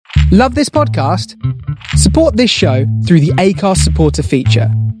Love this podcast? Support this show through the Acast supporter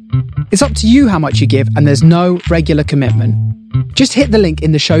feature. It's up to you how much you give, and there's no regular commitment. Just hit the link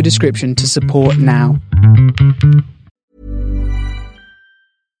in the show description to support now.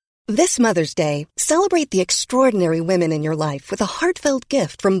 This Mother's Day, celebrate the extraordinary women in your life with a heartfelt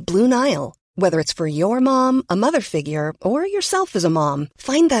gift from Blue Nile. Whether it's for your mom, a mother figure, or yourself as a mom,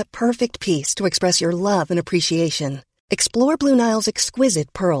 find that perfect piece to express your love and appreciation. Explore Blue Nile's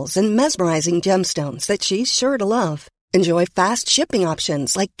exquisite pearls and mesmerizing gemstones that she's sure to love. Enjoy fast shipping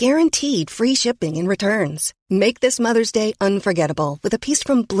options like guaranteed free shipping and returns. Make this Mother's Day unforgettable with a piece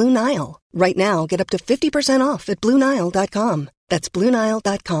from Blue Nile. Right now, get up to 50% off at BlueNile.com. That's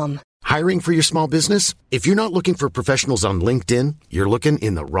BlueNile.com. Hiring for your small business? If you're not looking for professionals on LinkedIn, you're looking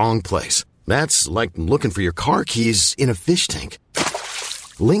in the wrong place. That's like looking for your car keys in a fish tank.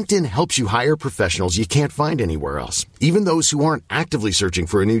 LinkedIn helps you hire professionals you can't find anywhere else, even those who aren't actively searching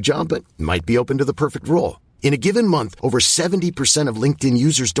for a new job but might be open to the perfect role. In a given month, over 70% of LinkedIn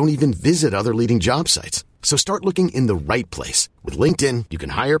users don't even visit other leading job sites. So start looking in the right place. With LinkedIn, you can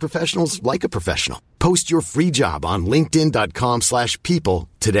hire professionals like a professional. Post your free job on linkedin.com/people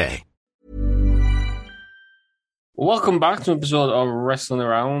today. Welcome back to an episode of Wrestling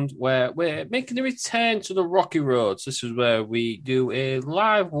Around, where we're making a return to the Rocky Roads. This is where we do a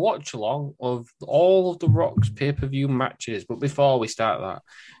live watch-along of all of The Rock's pay-per-view matches. But before we start that,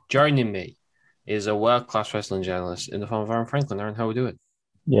 joining me is a world-class wrestling journalist in the form of Aaron Franklin. Aaron, how are we doing?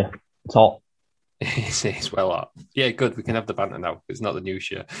 Yeah, it's hot. It's well up. Yeah, good. We can have the banter now. It's not the news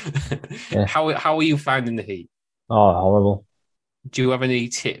show. Yeah. How are you finding the heat? Oh, horrible. Do you have any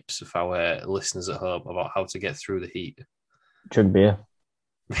tips for our listeners at home about how to get through the heat? Drink beer.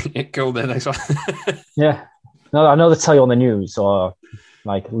 Go there, next one. Yeah. No, I know they tell you on the news, or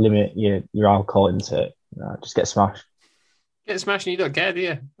like limit your alcohol intake. Just get smashed. Get smashed and you don't care, do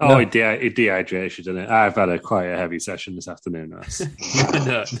you? Oh, No. it dehydrates you, doesn't it? I've had quite a heavy session this afternoon.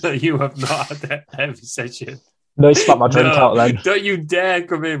 No, you have not had a heavy session. No, spat my drink out then. Don't you dare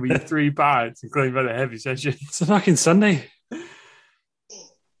come in with your 3 pints and claim you've had a heavy session. It's a fucking Sunday.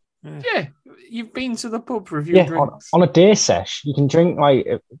 Yeah, you've been to the pub for a few Yeah, drinks. on a day sesh, you can drink like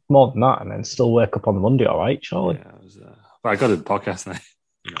more than that and then still wake up on the Monday, all right, surely. Yeah, but I got a podcast now.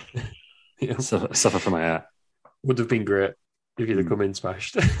 Yeah. Suffer from my hair. Would have been great if you'd have come in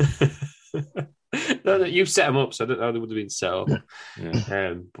smashed. No, you set them up, so I don't know how they would have been set up.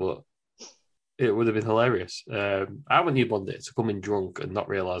 Yeah. But it would have been hilarious. I wouldn't need one day to come in drunk and not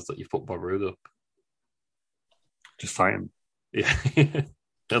realise that you've put Bob Roode up. Just fight him. Yeah.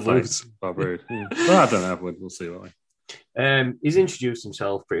 They'll lose. Bob Roode. Yeah. Well, I don't know. We'll see what way. He's introduced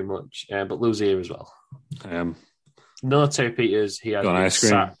himself pretty much, but Lou's here as well. No Terry Peters. He has Got an been ice cream.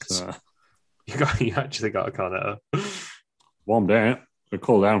 sacked. So, You actually got a cornetto. warm day. We're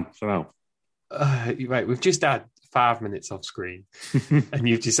cool down. So now. Right, we've just had 5 minutes off screen, and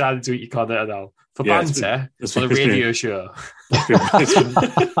you've decided to eat your cornetto now for Yeah, banter for the radio show.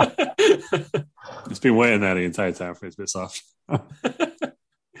 It's been waiting there the entire time for it to be soft.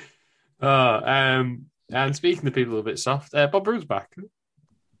 And speaking of people a bit soft, Bob Roode's back.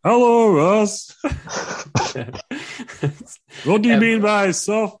 Hello, Ross. What do you mean by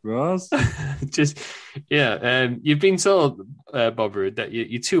soft, Ross? You've been told, Bob Roode, that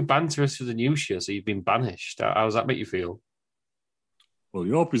you're too banterous for the news show, so you've been banished. How does that make you feel? Well,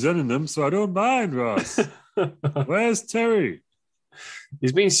 you're presenting them, so I don't mind, Ross. Where's Terry?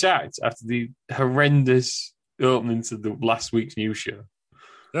 He's been sacked after the horrendous opening to the last week's news show.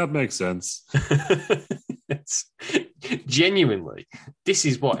 That makes sense. It's, genuinely, this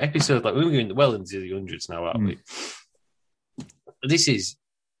is what episode like we're going well into the hundreds now, aren't we? It's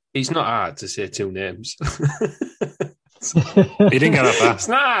not hard to say 2 names. He didn't get that far. It's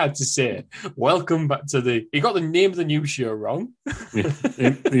not hard to say. Welcome back to he got the name of the new show wrong. Yeah,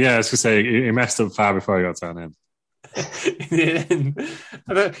 I was going to say, he messed up far before he got to our name.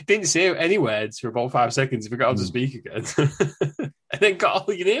 Didn't say any words for about 5 seconds. He forgot how to speak again. And then got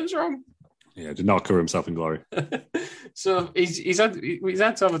all your names wrong. Yeah, did not cover himself in glory. So he's had to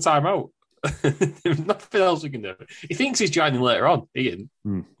have a timeout. There's nothing else we can do. He thinks he's joining later on. Ian,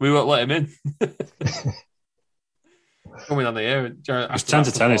 we won't let him in. Coming on the air. It's 10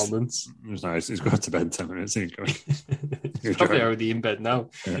 to 10. It's nice. He's going to bed in 10 minutes. He's probably already in bed now.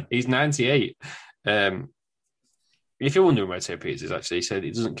 Yeah. He's 98. If you're wondering where Terry Peters is, actually, he said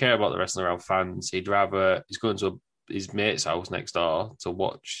he doesn't care about the Wrestling Around fans. He's going to his mate's house next door to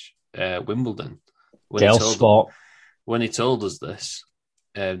watch Wimbledon. When he told us this,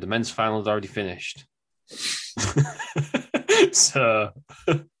 the men's final had already finished. So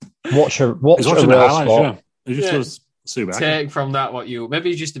watch a real sport. He just goes Subaka. Take from that what you... Maybe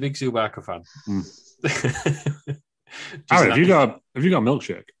he's just a big Subaka fan. Aaron, have you got a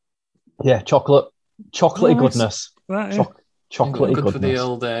milkshake? Yeah, chocolatey goodness. That, yeah. Chocolatey Good goodness. for the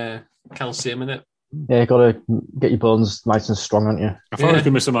old calcium in it. Yeah, you got to get your bones nice and strong, aren't you? I thought it was going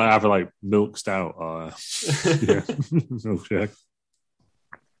to be something either like milk stout or milkshake.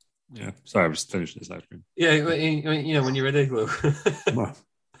 Yeah, sorry, I was finishing this ice cream. Yeah, when you're ready, Lou.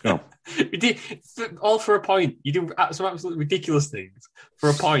 Go. All for a point. You do some absolutely ridiculous things for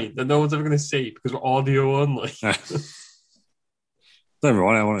a point that no one's ever going to see because we're audio only. Don't even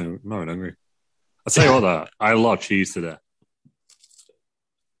want it. I'm not hungry. I'll tell you what, though. I had a lot of cheese today.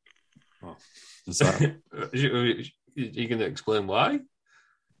 Oh, what's that? Are you going to explain why?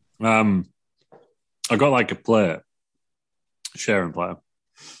 I got like a plate, sharing plate,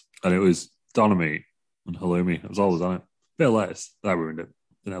 and it was doner meat and halloumi. It was always on it. Bit of lettuce. That ruined it.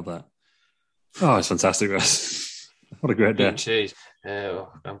 Didn't have that. Oh, it's fantastic, Russ. What a great day. Cheese.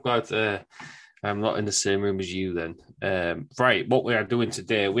 I'm glad I'm not in the same room as you then. Right, what we are doing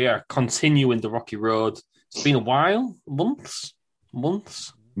today, we are continuing the Rocky Road. It's been a while. Months.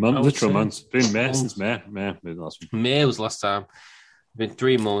 Literal months. It's been May since May. May was the last time. It's been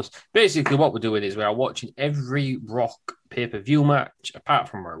 3 months. Basically, what we're doing is we are watching every Rock pay-per-view match, apart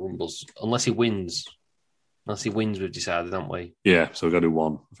from our Rumbles, unless he wins. We've decided, haven't we? Yeah, so we've got to do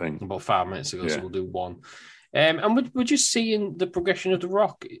one, I think. About 5 minutes ago, so we'll do one. And we're just seeing the progression of The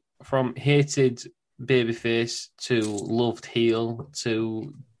Rock from hated babyface to loved heel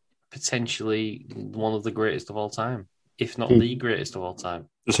to potentially one of the greatest of all time, if not the greatest of all time.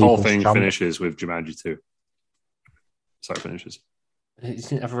 This whole thing finishes with Jumanji 2. So it finishes. He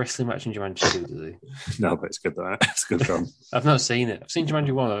didn't have a wrestling match in Jumanji 2, does he? No, but it's good though. It's a good film. I've not seen it. I've seen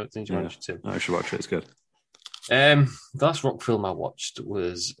Jumanji 1, I haven't seen Jumanji 2. I should watch it, it's good. The last Rock film I watched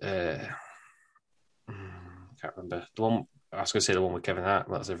was can't remember. The one I was going to say the one with Kevin Hart.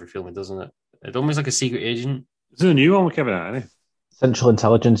 That's every film he does, isn't it? It's almost like a secret agent. It's a new one with Kevin Hart, isn't it? Central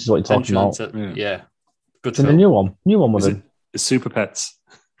Intelligence is what you're talking about. Yeah. Good it's in the new one. New one with it. It's Super Pets.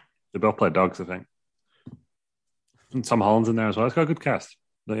 They both play dogs, I think. And Tom Holland's in there as well. It's got a good cast.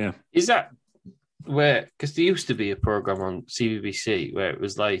 But yeah. Is that where, because there used to be a program on CBBC where it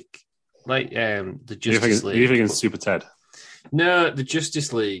was like the Justice League. You're thinking Super Ted? No, the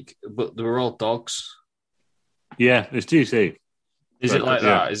Justice League, but they were all dogs. Yeah, it's DC. Is it like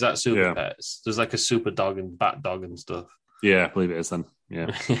that? Is that Super Pets? There's like a super dog and bat dog and stuff. Yeah, I believe it is then.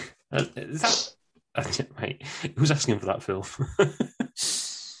 Yeah. Is that right? Who's asking for that film?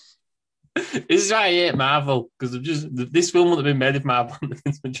 This is why I hate Marvel, because this film would have been made if Marvel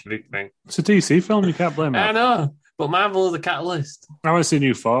hadn't such a big thing. It's a DC film, you can't blame it. I know, but Marvel are the catalyst. I want to see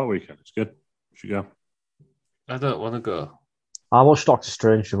New Thor weekend. It's good. You should go. I don't want to go. I watched Doctor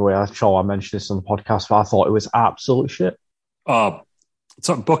Strange the way I'm sure I mentioned this on the podcast, but I thought it was absolute shit. It's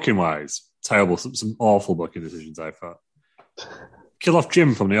not booking wise, terrible. Some awful booking decisions, I thought. Kill off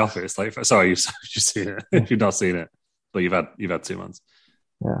Jim from The Office. Sorry, you've just seen it. If you've not seen it, but you've had 2 months.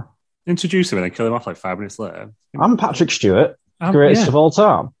 Yeah. Introduce him and then kill him off 5 minutes later. I'm Patrick Stewart, greatest of all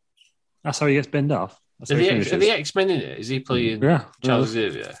time. That's how he gets binned off. Are the X-Men in it? Is he playing Charles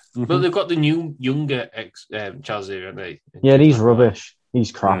Xavier? Mm-hmm. But they've got the younger Charles Xavier, haven't they? Yeah, he's rubbish.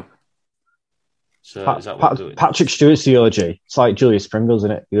 He's crap. Yeah. So is that what we're doing? Patrick Stewart's the OG. It's like Julius Pringle's in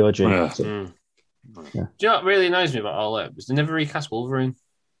it, the OG. Yeah. Do you know what really annoys me about all that? Is they never recast Wolverine.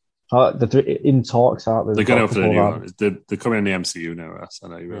 They're in talks, aren't they? They're going to the new one. They're coming in the MCU now, Russ. I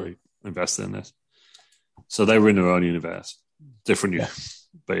know you really invested in this. So they were in their own universe. Different universe.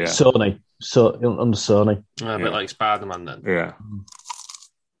 But yeah. Sony. Under Sony. A bit like Spider-Man then. Yeah.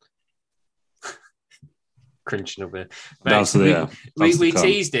 Cringing a bit. We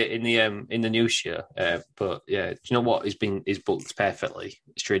teased it in the news show, but yeah, do you know what is booked perfectly?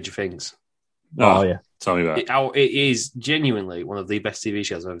 Stranger Things. Oh yeah, tell me about it. It is genuinely one of the best TV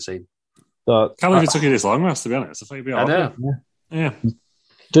shows I've ever seen. Can't believe it took you this long, Ross, to be honest. I thought you'd be all right. Yeah.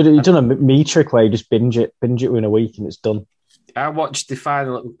 You've done a me trick where you just binge it within a week and it's done. I watched the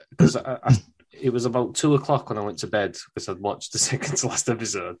final because it was about 2:00 when I went to bed because I'd watched the second to last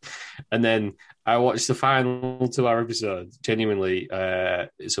episode, and then I watched the final 2-hour episode. Genuinely, so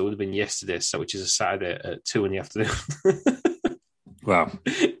it would have been yesterday, which is a Saturday at 2 PM. Wow,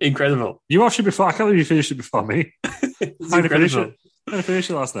 incredible! You watched it before. I can't believe you finished it before me. I finished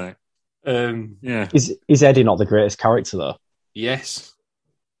it last night. Yeah. Is Eddie not the greatest character though? Yes,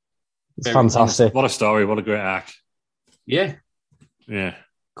 it's fantastic. What a story! What a great arc. Yeah.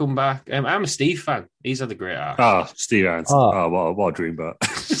 Come back. I'm a Steve fan. He's had a great arc. Oh, Steve Aronson. What a dream, but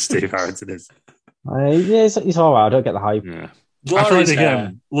Steve Aronson is. He's all right. I don't get the hype. Yeah. Lovely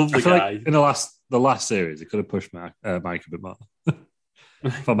guy. Like in the last the last series, it could have pushed Mike a bit more.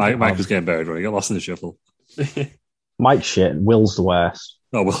 But Mike was getting buried when he got lost in the shuffle. Mike's shit. Will's the worst.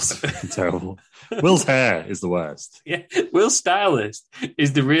 Oh, Will's terrible. Will's hair is the worst. Yeah, Will's stylist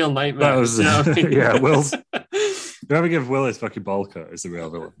is the real nightmare. That was, You know what I mean? yeah, Will's. Whoever give Will his fucking bowl cut is the real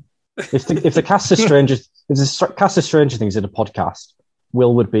villain. If the cast of Stranger Things in a podcast,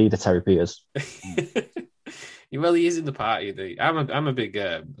 Will would be the Terry Peters. Well, he is in the party. I'm a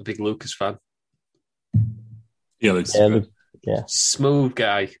big Lucas fan. Yeah, Lucas. Yeah. Smooth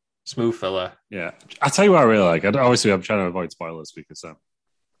guy, smooth fella. Yeah, I tell you what I really like. Obviously, I'm trying to avoid spoilers because,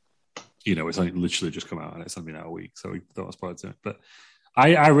 it's like literally just come out and it's only been out a week, so we don't want to spoil it. But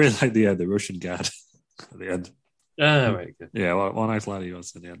I really like the Russian guard at the end. Oh, very good. Yeah, what a nice lad he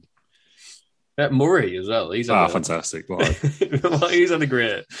was in the end. Murray as well. He's fantastic. He's had a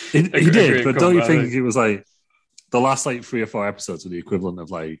great. He did, but don't you think it? it was like the last 3 or 4 episodes were the equivalent of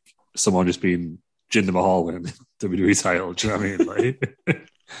like someone just being Jinder Mahal winning the WWE title? Do you know what I mean? Like,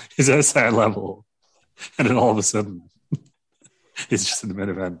 he's at a certain level, and then all of a sudden, he's just in the main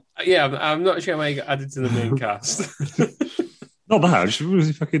event. Yeah, I'm not sure how he got added to the main cast. Not bad. Just was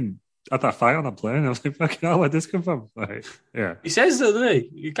he fucking had that fight on that plane? I was like, fucking hell, where'd this come from? Like, yeah. He says so,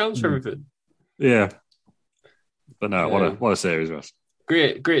 doesn't he? He counts for everything. Yeah. But no, what a series, Russ.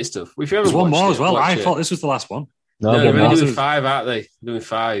 Great stuff. If you There's one more as well. I thought this was the last one. No, they're more. doing 5, aren't they? They're doing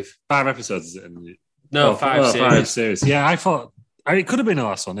 5. 5 episodes, is it? No, 5 series. 5 series. Yeah, I thought it could have been the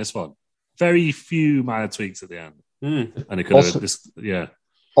last one, this one. Very few minor tweaks at the end. And it could have yeah.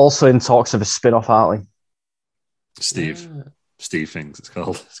 Also in talks of a spin-off, aren't we? Steve thinks it's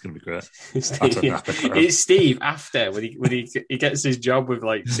called. It's going to be great. It's Steve after when he gets his job with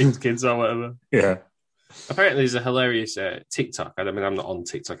like 6 kids or whatever. Yeah. Apparently, there's a hilarious TikTok. I mean, I'm not on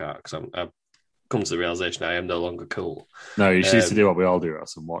TikTok because I've come to the realization I am no longer cool. No, you just need to do what we all do,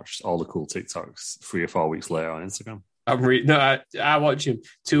 Ross, and watch all the cool TikToks 3 or 4 weeks later on Instagram. I watch him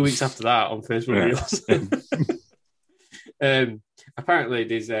 2 weeks after that on Facebook Reels. Apparently,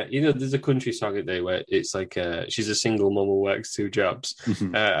 there's a country song a day where it's like she's a single mum who works 2 jobs,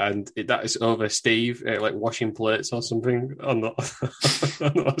 and that is over Steve like washing plates or something on the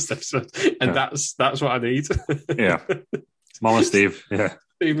last episode, and that's what I need. Yeah, Mama Steve. Yeah,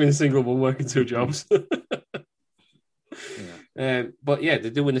 even a single mum working 2 jobs. But yeah,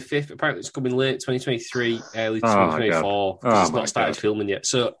 they're doing the 5th. Apparently, it's coming late 2023, early 2024. It's not started filming yet.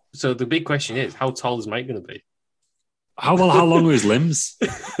 So the big question is, how tall is Mike going to be? How long were his limbs?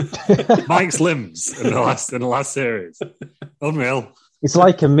 Mike's limbs in the last series. Unreal. It's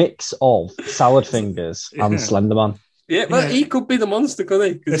like a mix of Salad Fingers and Slenderman. Yeah, but he could be the monster,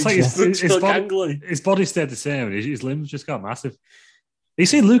 couldn't he? It's like his body stayed the same. His limbs just got massive. You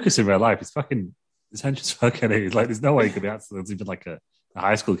see Lucas in real life. His henchman's fucking. Like, there's no way he could be actually even like a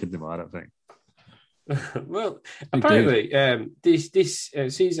high school kid anymore. I don't think. Well, apparently, this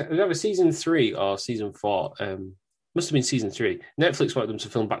season, either season 3 or season 4. Must have been season 3. Netflix wanted them to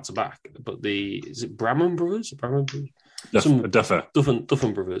film back to back, but is it Bramman Brothers?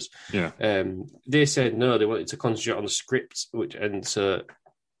 Duffin Brothers. Yeah. They said no. They wanted to concentrate on the script, so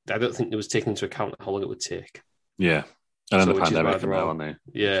I don't think they was taking into account how long it would take. Yeah. And then the pandemic came out, weren't they?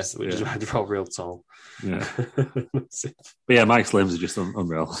 Yeah, which is why they're all real tall. Yeah. But yeah, Mike's limbs are just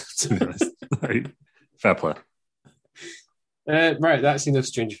unreal, to be honest. Fair play. Right, that's enough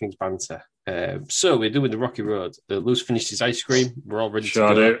Stranger Things banter. So we're doing the Rocky Road. Lewis finished his ice cream. We're all ready to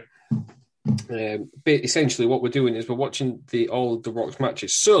go. But essentially, what we're doing is we're watching all the Rock's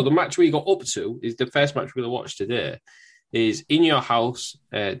matches. So the match we got up to is the first match we're going to watch today. Is In Your House,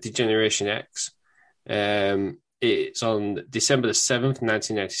 Degeneration X. It's on December the 7th,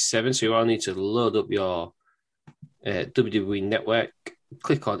 1997. So you all need to load up your WWE network.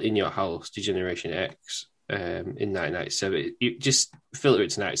 Click on In Your House, Degeneration X. In 1997, you just filter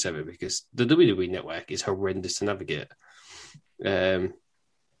it to 97 because the WWE network is horrendous to navigate.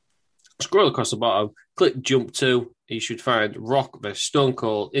 Scroll across the bottom, click Jump 2. You should find Rock vs Stone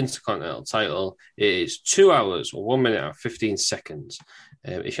Cold Intercontinental title. It is 2 hours, 1 minute and 15 seconds.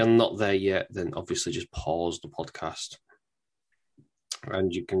 If you're not there yet, then obviously just pause the podcast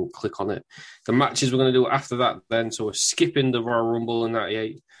and you can click on it. The matches we're going to do after that then, so we're skipping the Royal Rumble in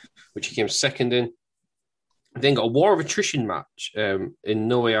 98, which he came second in. Then got a War of Attrition match in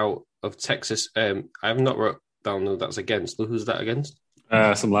No Way Out of Texas. I have not wrote down who that's against. Who's that against?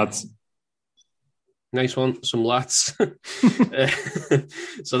 Some lads. Nice one. Some lads.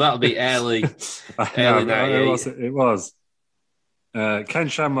 So that'll be early 98. It was. Ken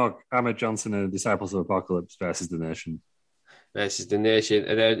Shamrock, Ahmed Johnson, and Disciples of Apocalypse versus The Nation. Versus The Nation.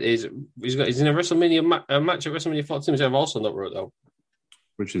 And then he's in a WrestleMania match at WrestleMania 14, which I've also not wrote down.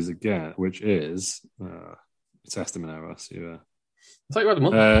 which is testament errors. Yeah. I thought you had them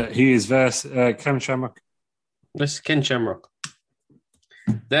up. He is versus Ken Shamrock. This is Ken Shamrock.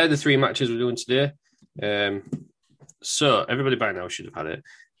 They're the 3 matches we're doing today. So everybody by now should have had it.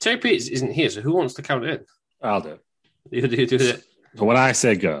 Terry Peters isn't here, so who wants to count it in? I'll do it. You do it. But when I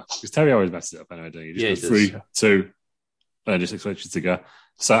say go, because Terry always messes it up anyway, don't you? Just go 3, 2, and I just expect you to go.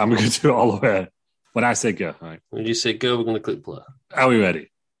 So I'm going to do it all the way. When I say go, all right. When you say go, we're going to click play. Are we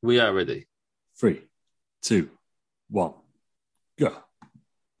ready? We are ready. 3, 2, 1, go.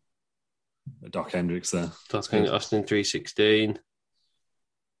 Doc Hendricks there. Talking Austin 316.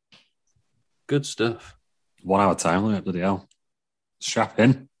 Good stuff. 1 hour time limit, bloody hell. Strap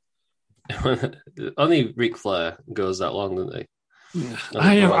in. Only Ric Flair goes that long, doesn't he?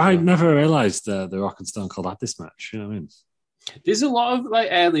 I never realised the Rock and Stone Cold had this match. You know what I mean? There's a lot of like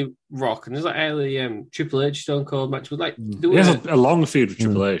early Rock and there's like early Triple H Stone Cold match with like. He has a long feud with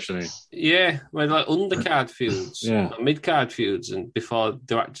Triple H, doesn't he? Yeah, with like undercard feuds, mid card feuds, and before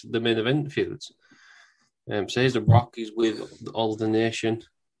the main event feuds. So here's the Rock. He's with all the nation.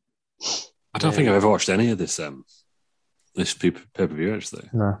 I don't think I've ever watched any of this pay-per-view, actually.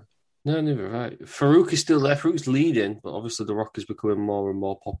 No, never. Right. Farouk is still there. Farouk's leading, but obviously the Rock is becoming more and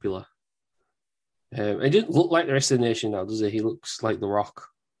more popular. He didn't look like the rest of the nation now, does he? He looks like the Rock.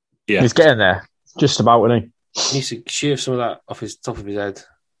 Yeah, he's getting there. Just about, isn't he? He needs to shave some of that off his top of his head.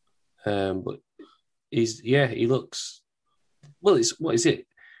 But he looks. Well, what is it?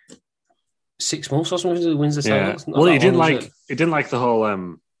 6 months or something to wins the title. Well, he didn't like the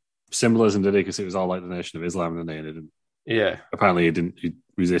whole symbolism, did he? Because it was all like the Nation of Islam, and he didn't. Yeah. Apparently, he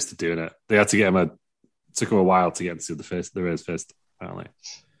resisted doing it. They had to get him took him a while to get to the raised fist. Apparently,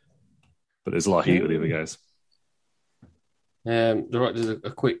 but there's a lot of heat with the other guys. The Rock did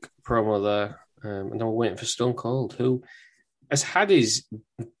a quick promo there, and then we're waiting for Stone Cold, who has had his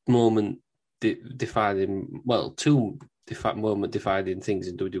moment defining. Well, 2 moment defining things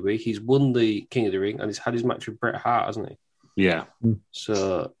in WWE. He's won the King of the Ring, and he's had his match with Bret Hart, hasn't he? Yeah.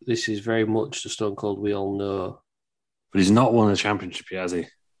 So this is very much the Stone Cold we all know. But he's not won the championship yet, has he?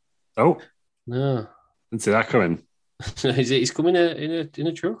 Oh. No. Didn't see that coming. He's coming in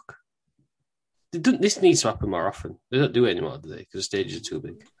a truck. This needs to happen more often. They don't do it anymore, do they? Because the stages are too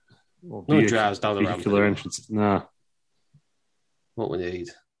big. Well, no drives down the ramp. Vehicular entrances. No. What we need.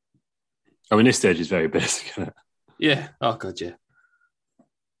 I mean, this stage is very basic, isn't it? Yeah. Oh, God, yeah.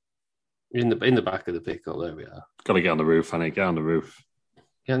 In the back of the pickup, there we are. Got to get on the roof, honey. Get on the roof.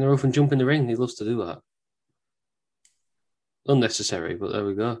 Get on the roof and jump in the ring. He loves to do that. Unnecessary, but there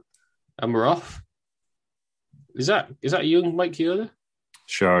we go. And we're off. Is that young Mike Chioda?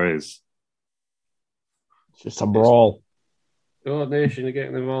 Sure is. It's just a brawl. The Nation are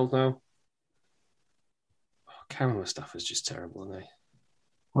getting involved now. Camera stuff is just terrible, isn't it?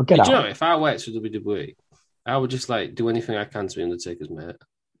 Well, get out. Do you know, if I worked for WWE, I would just do anything I can to be Undertaker's mate.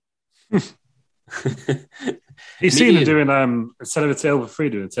 He's seen him doing instead of a tale for 3,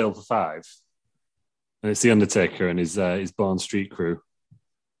 doing a tale for 5, and it's the Undertaker and his Bond Street crew.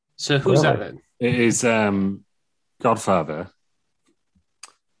 So who's that then? It is Godfather,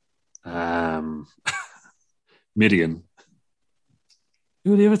 Midian.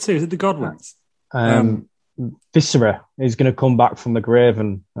 Who are the other 2? Is it the Godwins? Viscera is going to come back from the grave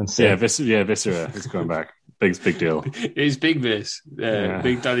and see. Yeah, Viscera is coming back. Big deal. It's Big Vis,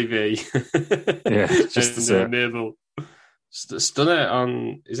 Big Daddy V. Yeah, just and Mabel. Stunner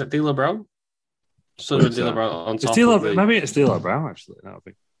on, is that D'Lo Brown? Stunner and D'Lo Brown on top. Maybe it's D'Lo Brown, actually. That would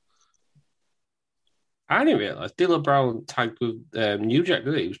be. I didn't realise D'Lo Brown tagged with New Jack,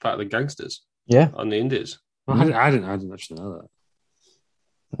 did he? He was part of the Gangsters. Yeah. On the Indies. Well, I didn't actually know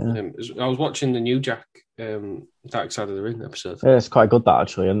that. I was watching the New Jack Dark Side of the Ring episode. Yeah, it's quite good, that,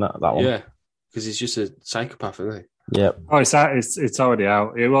 actually, isn't that one? Yeah, because he's just a psychopath, isn't he? Yeah. Oh, it's already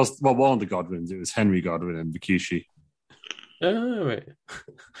out. It was one of the Godwins. It was Henry Godwin and Rikishi. Oh, right.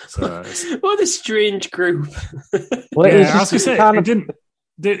 So, what a strange group. Well, I was going to say, it didn't.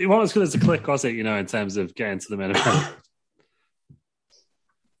 It wasn't as good as a click, was it? In terms of getting to the main event.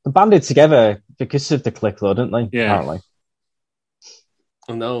 They banded together because of the click, though, didn't they? Yeah. Apparently.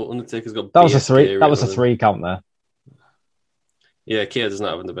 Oh no, Undertaker's got. That was a 3. That was a 3 count there. Yeah, Kia does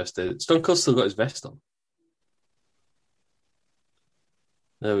not have the best day. Stone Cold still got his vest on.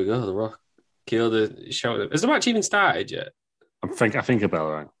 There we go. The Rock. Kia shouted. Has the match even started yet? I think about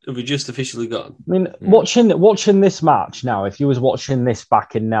it. Right? Have we just officially gone? I mean, watching this match now, if you was watching this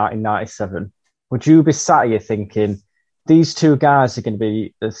back in 1997, would you be sat here thinking these 2 guys are going to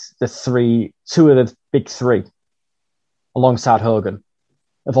be the 2 of the big 3 alongside Hogan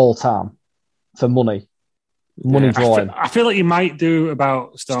of all time for money? Money Yeah, drawing. I feel like he might do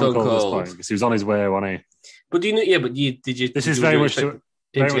about Stone Cold at this Cold. point because he was on his way, wasn't he? But do you know? Yeah, but did you? This did is you very really much expect to, him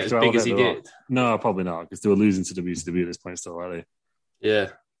very to much get to as big as he elevate The did. Rock. No, probably not because they were losing to WCW at this point still, are they? Yeah.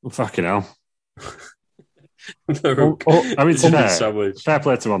 Well, fucking hell. The Rock. I mean, Something fair, sandwich. fair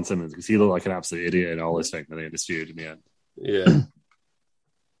play to Ron Simmons because he looked like an absolute idiot in all this thing that they feud in the end. Yeah.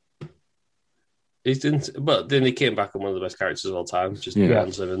 He didn't, but then he came back on one of the best characters of all time, just Yeah.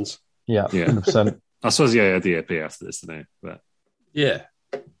 Ron Simmons. Yeah, Yeah. 100%. I suppose, yeah, he had the AP after this, didn't he? But Yeah.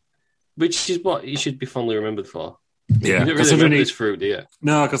 Which is what he should be fondly remembered for. yeah, You don't really considering remember he, this fruit, do you?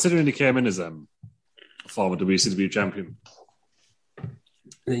 no, considering he came in as former WCW champion. And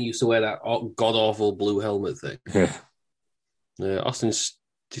then he used to wear that god-awful blue helmet thing. Yeah. Austin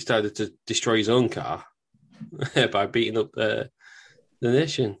decided to destroy his own car by beating up the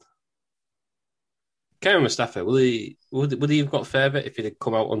nation. Cameron Mustafa, would he have got further if he'd have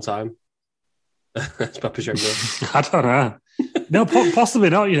come out on time? As Papa Shango. I don't know. No,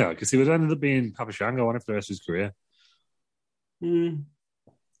 possibly not, because he would have ended up being Papa Shango on it for the rest of his career. Mm.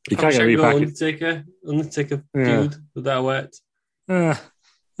 He Papa can't get Shango, repackaged. Undertaker Yeah. feud. Would that work?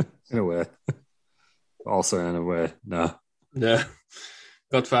 In a way. Also in a way, no. Yeah.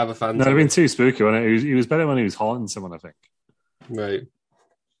 Godfather fan. No, it'd been too spooky, wasn't it? He was better when he was haunting someone, I think. Right.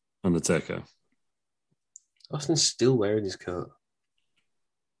 Undertaker. Austin's still wearing his coat.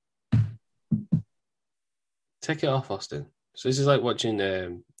 Take it off, Austin. So this is like watching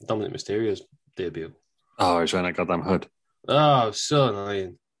Dominic Mysterio's debut. Oh, he's wearing that goddamn hood. Oh, so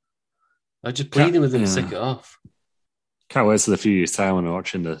annoying. I just pleading with him to take it off. Can't wait till a few years' time when we're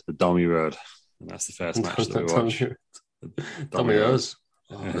watching the Dommy Road. And that's the first match that we watch. Domino's.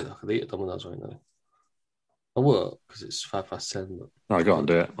 Oh, Yeah. I could eat a Domino's right now. I won't, because it's 10:05. But... No, go on,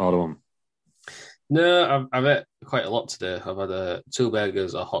 do it. Order one. No, I've ate quite a lot today. I've had 2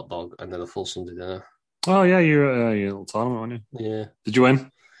 burgers, a hot dog, and then a full Sunday dinner. Oh, yeah, you're at your little tournament, weren't you? Yeah. Did you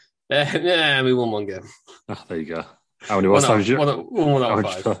win? Yeah, we won 1 game. Oh, there you go. How many was that? One out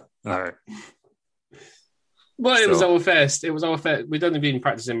of 5. All right. But it was our first. We'd only been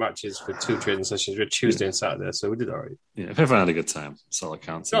practicing matches for 2 training sessions. We had Tuesday and Saturday, so we did all right. Yeah, if everyone had a good time, that's all that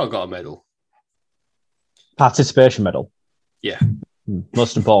counts. We all got a medal. Participation medal. Yeah.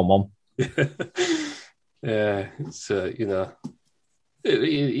 Most important one. Yeah, so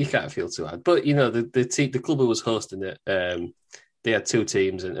you can't feel too hard. But the club who was hosting it, they had 2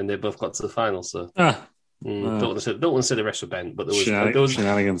 teams and they both got to the final. So don't want to say the rest were bent, but there was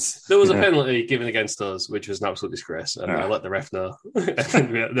shenanigans. There was a penalty given against us, which was an absolute disgrace, and I let the ref know,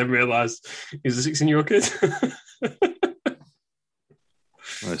 and then realised he was a 16-year-old kid.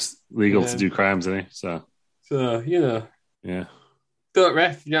 Well, it's legal to do crimes, isn't it? So yeah. Don't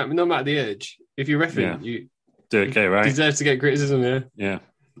ref. No matter the age, if you're reffing, you do it, okay, right? deserve to get criticism. Yeah. Yeah.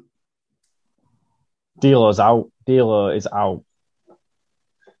 D'Lo's out. D'Lo is out.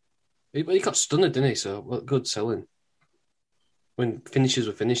 He got stunned, didn't he? So good selling. When finishes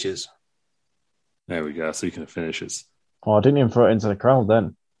were finishes. There we go. So you can finish it. Oh, I didn't even throw it into the crowd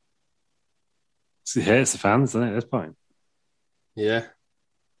then. He hates the fans, doesn't it, at this point? Yeah.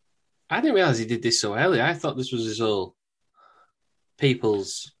 I didn't realise he did this so early. I thought this was his whole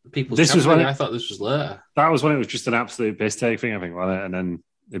people's This was when I thought this was later. That was when it was just an absolute piss take thing, I think, wasn't it? And then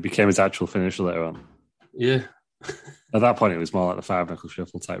it became his actual finisher later on. Yeah. At that point, it was more like the 5-knuckle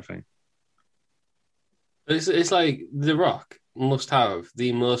shuffle type thing. It's like The Rock must have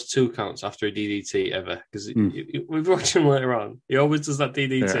the most 2 counts after a DDT ever, because we've watched him later on. He always does that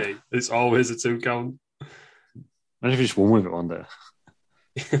DDT. Yeah. It's always a 2 count. Imagine if he just won with it one day.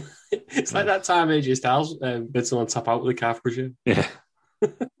 It's like that time AJ Styles bid someone tap out with a calf crusher. Yeah.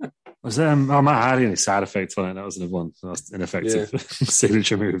 Was Matt Hardy and his side effects on it? That was another one. That was ineffective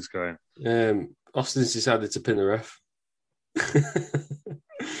signature moves going. Austin's decided to pin the ref.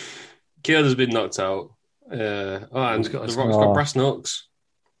 Kyoto's been knocked out. The Rock's got brass knucks.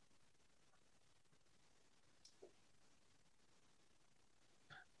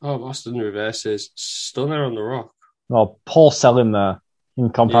 Oh, Austin reverses. Stunner on The Rock. Oh, poor selling there in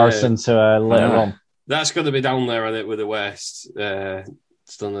comparison to later on. That's got to be down there on it with the West.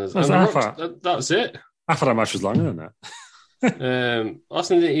 Stunners. That's it. I thought that match was longer than that.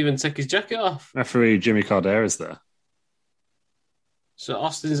 Austin didn't even take his jacket off. Referee Jimmy Cordera's there. So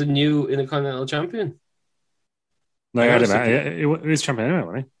Austin's a new Intercontinental Champion. No, he was champion anyway,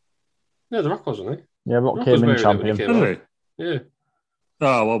 wasn't he? Yeah, The Rock wasn't he? Yeah, Rock came in champion. Did he? Yeah.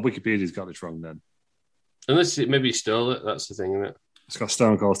 Oh, well, Wikipedia's got it wrong then. Unless maybe he stole it. That's the thing, isn't it? It's got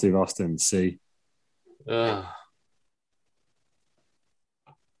Stone Cold Steve Austin, C. Well,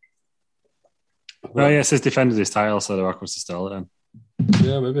 oh, yeah, it says defended his title, so The Rock must have stole it then.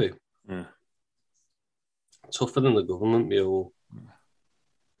 Yeah, maybe. Yeah. Tougher than the government, mule.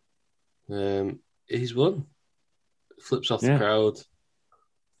 He's won. Flips off the crowd.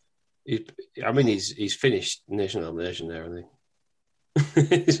 He's finished national domination there, hasn't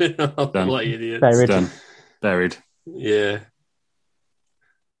he? He's been like idiots. Buried. Done. Buried. Yeah.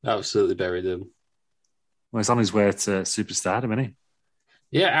 Absolutely buried him. Well, he's on his way to superstardom, isn't he?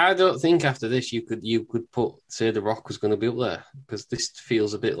 Yeah, I don't think after this you could say The Rock was going to be up there, because this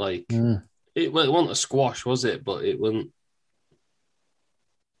feels a bit like it wasn't a squash, was it? But it wasn't.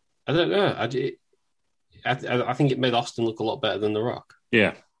 I don't know. I think it made Austin look a lot better than The Rock.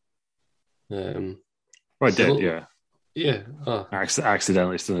 Yeah. Well, it did. Yeah. Yeah. Oh.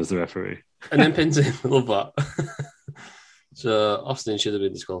 Accidentally still as the referee, and then pins him. Love that. So Austin should have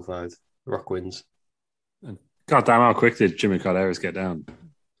been disqualified. The Rock wins. God damn, how quick did Jimmy Corderas get down?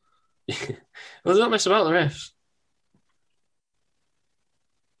 Well, they don't mess about the refs.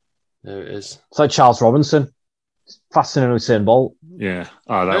 There it is. It's like Charles Robinson. Faster than Usain Bolt. Yeah.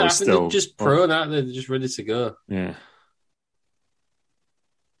 Oh, that was still... They're just prone, aren't they? They're just ready to go. Yeah.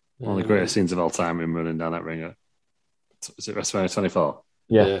 One of the greatest scenes of all time, him running down that ringer. Is it WrestleMania 24?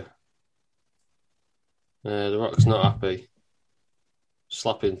 Yeah. The Rock's not happy.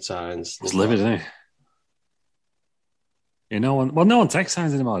 Slapping signs. He's livid, isn't he? Yeah, no one takes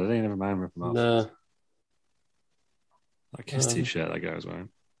signs anymore, do they? Never mind, rip them off. No. That Kiss t-shirt that guy was wearing.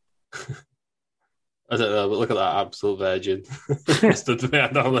 I don't know, but look at that absolute virgin. Stood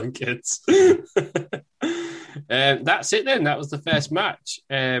behind all them kids. That's it then. That was the first match.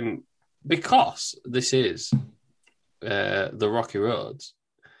 Because this is the Rocky Roads,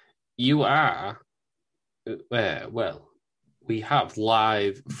 you are, we have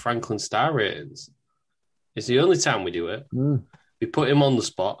live Franklin Star ratings. It's the only time we do it. We put him on the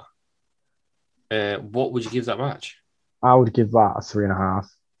spot. What would you give that match? I would give that a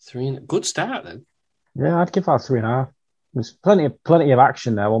 3.5. Good start then. Yeah, I'd give that a 3.5. There's plenty of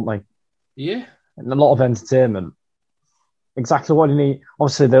action there, wasn't there? Yeah. And a lot of entertainment. Exactly what you need.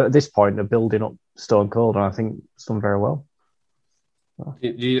 Obviously, at this point, they're building up Stone Cold, and I think it's done very well. Do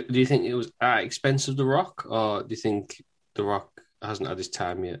you think it was at expense of The Rock, or do you think The Rock hasn't had his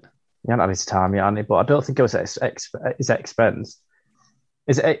time yet? He hasn't had his time yet, but I don't think it was at his expense.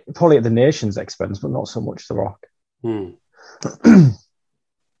 It's probably at the nation's expense, but not so much The Rock.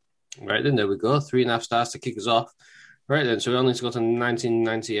 Right then, there we go. 3.5 stars to kick us off. Right then, so we only need to go to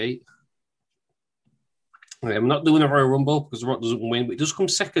 1998. I'm not doing a Royal Rumble because The Rock doesn't win, but he does come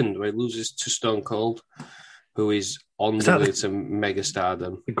second where he loses to Stone Cold, who is on the way to mega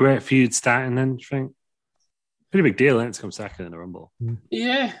stardom. A great feud starting then, I think. Pretty big deal, isn't it, to come second in the Rumble?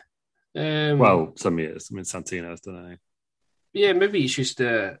 Yeah. Well, some years. I mean, Santino's done it. Yeah, maybe it's just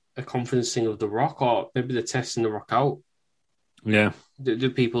a confidence thing of The Rock, or maybe they're testing The Rock out. Yeah. Do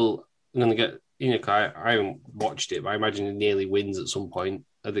people going to get... I haven't watched it, but I imagine he nearly wins at some point.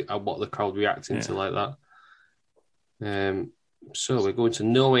 What the crowd reacting to like that. So we're going to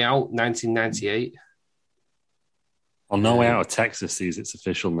No Way Out 1998. Well, No Way Out of Texas is its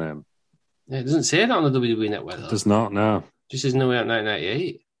official name. Yeah, it doesn't say that on the WWE Network, though. It does not, no. Just says No Way Out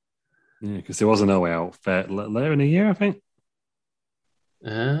 1998. Yeah, because there was a No Way Out later in the year, I think.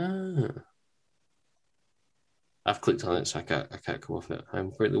 I've clicked on it, so I can't come off it.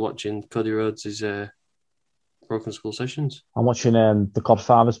 I'm currently watching Cody Rhodes' Broken Skull sessions. I'm watching The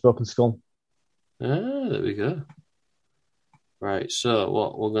Godfather's Broken Skull. There we go. Right, so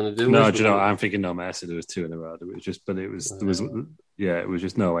what we're going to do? No, do you know? I'm thinking No Mercy. There was two in a row. It was just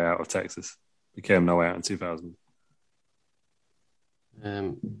No Way Out of Texas. It became No Way Out in 2000.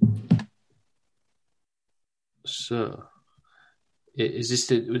 So, is this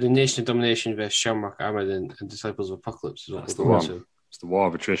the Nation of Domination versus Shamrock Ahmed and Disciples of Apocalypse? That's the one. It's the War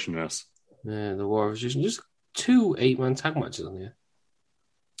of Attrition, yes. Yeah, the War of Attrition. Just 2 8-man tag matches on here.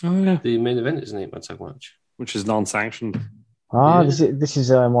 Oh yeah. The main event is an 8-man tag match, which is non-sanctioned. Yeah. This is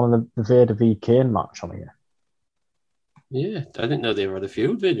one of the Vader v Kane match on here. Yeah, I didn't know they ever had a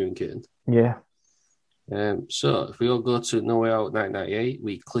feud, Vader and Kane. Yeah. So if we all go to No Way Out 1998,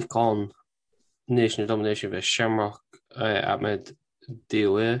 we click on Nation of Domination versus Shamrock Ahmed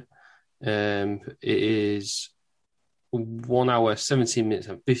DOA. It is 1 hour, 17 minutes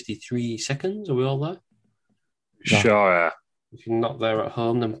and 53 seconds. Are we all there? Yeah. Sure. If you're not there at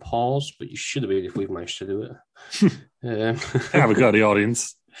home, then pause, but you should have been if we've managed to do it. Have a go at the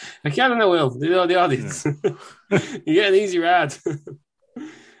audience. I can't know, Will. Do you know the audience? Yeah. You get an easy rad. Lou,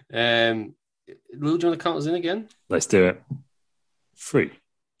 do you want to count us in again? Let's do it. 3,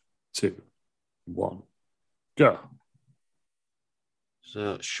 2, 1, go.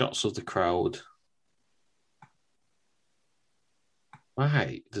 So, shots of the crowd.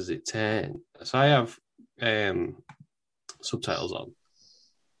 Why does it turn? So I have subtitles on,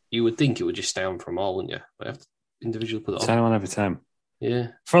 you would think it would just stay on from all, wouldn't you? But you have to individually put it Turn on. them on every time. Yeah.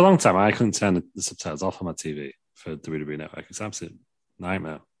 For a long time, I couldn't turn the subtitles off on my TV for WWE Network. It's an absolute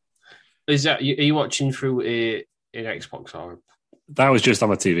nightmare. Is that, are you watching through an Xbox or? That was just on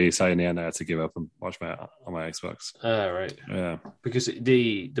my TV, so in the end I had to give up and watch on my Xbox. Right. Yeah. Because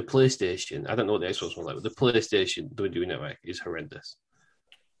the PlayStation, I don't know what the Xbox was like, but the PlayStation WWE Network is horrendous.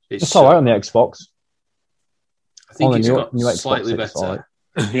 It's all right on the Xbox. I think On the it's new got Xbox, slightly it's all better.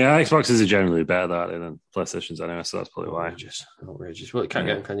 right. Yeah, Xboxes are generally better than PlayStations anyway, so that's probably why. Outrageous. Well, you can't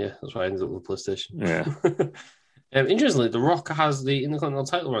get them, can you? That's why I ended up with PlayStation. Yeah. Interestingly, The Rock has the Intercontinental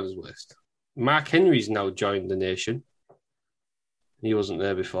title around his waist. Mark Henry's now joined the nation. He wasn't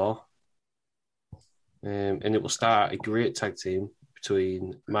there before. And it will start a great tag team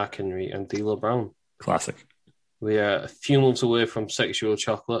between Mark Henry and D'Lo Brown. Classic. We are a few months away from Sexual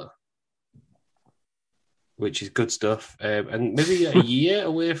Chocolate, which is good stuff. And maybe a year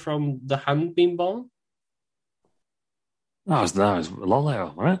away from The Hand being born. That was a lot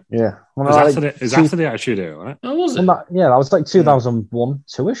later, right? Yeah. It was after the Attitude Era, right? Oh, was it? That was like 2001,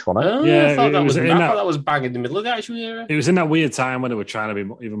 2-ish, wasn't it? Oh, Yeah, I thought it was that was bang in the middle of the actual era. It was in that weird time when they were trying to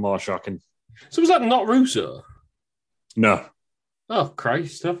be even more shocking. So was that not Russo? No. Oh,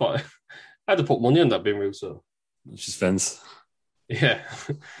 Christ. I thought I had to put money on that being Russo. It's just Vince. Yeah.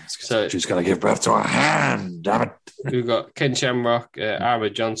 So she's got to give birth to a hand, damn it. We've got Ken Shamrock,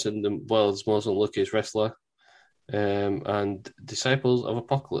 Ahmed Johnson, the world's most unluckiest wrestler, and Disciples of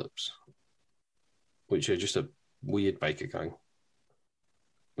Apocalypse, which are just a weird biker gang.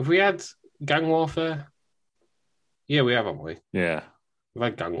 Have we had gang warfare? Yeah, we have, haven't we? Yeah. We've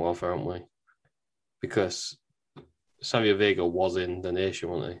had gang warfare, haven't we? Because Savio Vega was in the nation,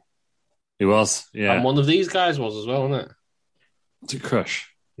 wasn't he? He was, yeah. And one of these guys was as well, wasn't it? It's a crush.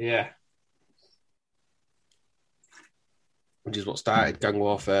 Yeah. Which is what started gang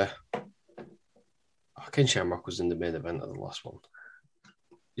warfare. Oh, Ken Shamrock was in the main event of the last one.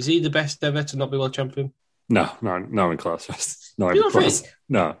 Is he the best ever to not be world champion? No, in close. No, You don't close. think?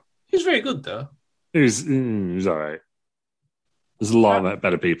 No. He's very good, though. He was all right. There's a lot of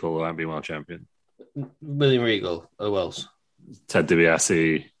better people who haven't been world champion. William Regal. Who else? Ted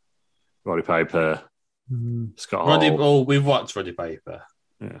DiBiase, Roddy Piper, Scott Roddy. Hall. Oh, we've watched Roddy Piper.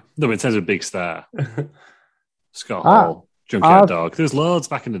 Yeah. No, but in terms of big star, Scott Hall, Junkyard Dog. There's loads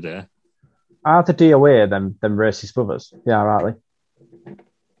back in the day. Are the DOA them racist brothers? Yeah, rightly.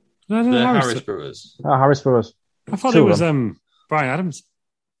 No, The Harris brothers. Oh, Harris brothers. I thought it was Brian Adams.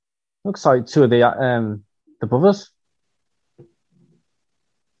 Looks like two of the brothers.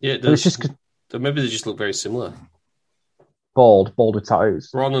 Yeah, It was just maybe they just look very similar. bald with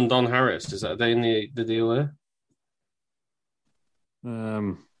tattoos. Ron and Don Harris. Is that they in the DOA?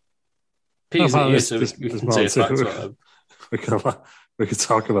 Peter's in here, so we can say facts about them. We could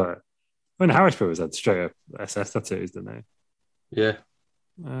talk about it. I mean, Harris brothers had straight up SS tattoos, didn't they? Yeah.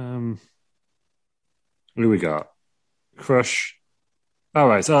 Who we got? Crush. All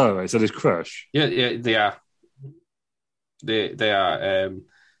right. So there's Crush. Yeah, they are. They are.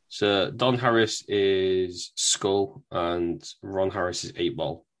 So Don Harris is Skull and Ron Harris is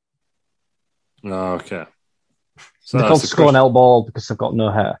 8-Ball. Oh, okay. So They're called Skull and Elbow because they've got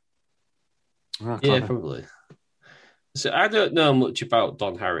no hair. Oh, Yeah, probably. So I don't know much about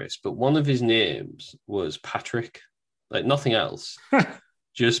Don Harris, but one of his names was Patrick. Like nothing else.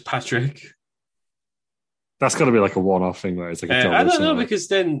 Just Patrick. That's got to be like a one-off thing where it's like a job. I don't know, because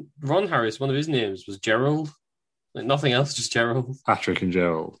then Ron Harris, one of his names was Gerald. Like nothing else, just Gerald. Patrick and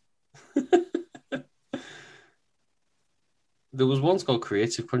Gerald. There was one called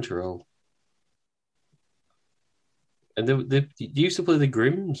Creative Crunchyroll. And they used to play the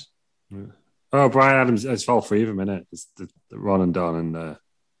Grims. Yeah. Oh, Brian Adams. It's all three of them, isn't it? It's the Ron and Don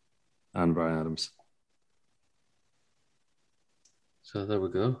and Brian Adams. So there we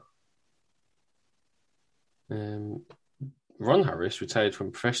go. Ron Harris retired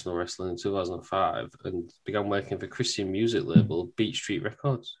from professional wrestling in 2005 and began working for Christian music label Beach Street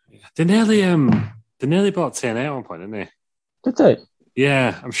Records. They nearly bought TNA at one point, didn't they? Did they?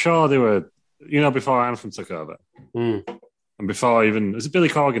 Yeah, I'm sure they were. Before Anthem took over, and before even was it Billy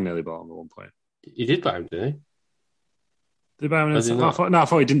Corgan nearly bought them at one point? He did buy him, didn't he? Did he buy him? I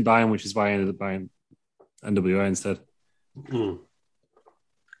thought he didn't buy him, which is why I ended up buying NWA instead.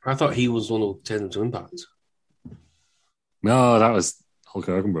 I thought he was one who turned them to Impact. No, that was Hulk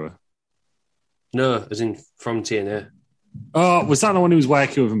Hogan, bro. No, as in from TNA. Oh, was that the one who was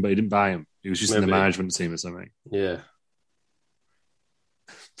working with him, but he didn't buy him? He was just in the Maybe. management team or something. Yeah.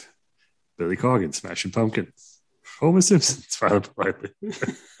 Billy Corgan, Smashing Pumpkins. Homer Simpson, Tyler Politely.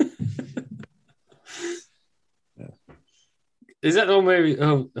 Is that the one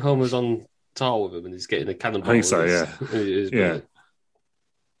where Homer's on tour with him and he's getting a cannonball? I think so, yeah. Yeah.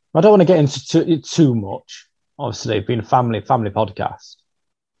 I don't want to get into it too much. Obviously, being a family podcast,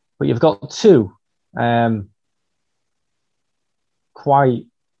 but you've got two quite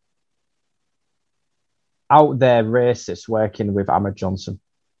out there racists working with Ahmed Johnson.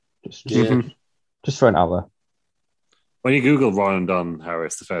 Just throwing it out there. When you Google Ron Don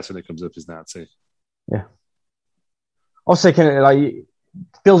Harris, the first thing that comes up is Nazi. Yeah. I was thinking, like,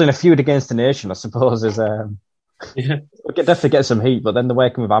 building a feud against the nation, I suppose, is we could definitely get some heat, but then they're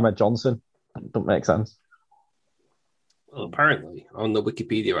working with Ahmed Johnson. That don't make sense. Well, apparently, on the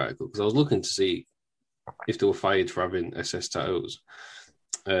Wikipedia article, because I was looking to see if they were fired for having SS tattoos,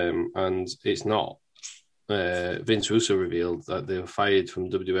 and it's not. Vince Russo revealed that they were fired from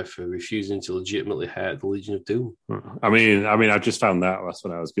WWF for refusing to legitimately hurt the Legion of Doom. I mean, I just found that last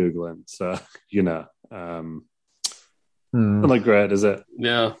when I was Googling, so, not like great, is it?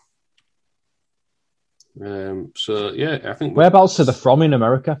 Yeah. So, yeah, I think... Whereabouts are they from in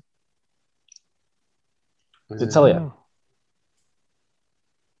America? Did it tell you?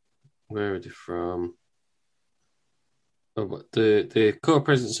 Where are they from? Oh, but the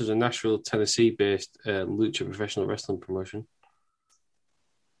co-presidents of the Nashville, Tennessee-based Lucha professional wrestling promotion.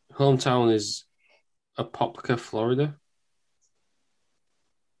 Hometown is Apopka, Florida.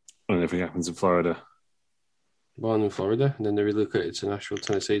 I don't know if it happens in Florida. Born in Florida, and then they relocated to Nashville,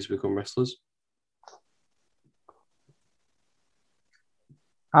 Tennessee to become wrestlers.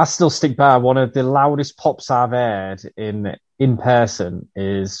 I still stick by one of the loudest pops I've heard in person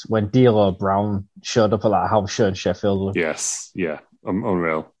is when D'Lo Brown showed up at that house show in Sheffield. Yes, yeah.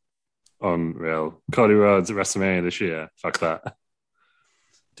 Unreal. Cody Rhodes at WrestleMania this year. Fuck that.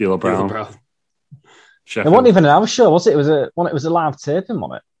 D'Lo Brown. It wasn't even an house show, was it? It was a live taping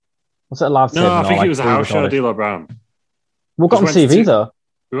on it. Was it a live taping? No, I think it was a house show, D'Lo Brown. We got on TV, though.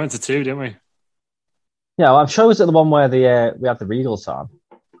 We went to two, didn't we? Yeah, well, I'm sure it was at the one where we had the Regal time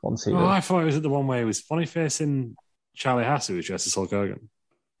on TV. Oh, I thought it was at the one where it was funny facing Charlie Haas, who was dressed as Hulk Hogan.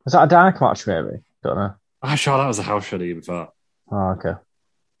 Was that a dark match, maybe? Don't know. I'm sure that was a house show that you thought. Oh, okay.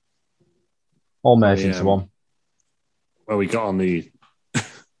 All merged into one. Well, we got on the...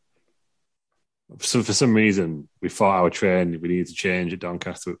 So for some reason, we thought our train, we needed to change at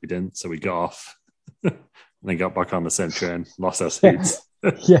Doncaster, but we didn't, so we got off. And then got back on the same train, lost our seats.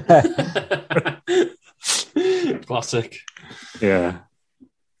 Yeah. Classic. Yeah.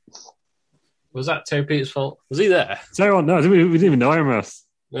 Was that Terry Peters' fault? Was he there? So no, we didn't even know him, Ross.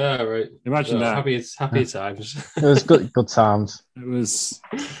 Yeah, right. Imagine that. Happy times. It was good times. It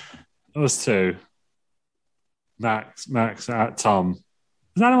was two. Max, Tom.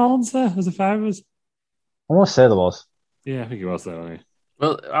 Was Adam Hollands there? Was it five of us? I want to say there was. Yeah, I think he was there, wasn't he?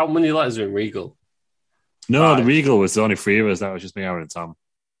 Well, how many letters are in Regal? No, Five. the Regal was the only three of us. That was just me, Aaron, and Tom.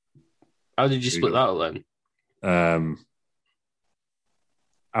 How did you split that up then?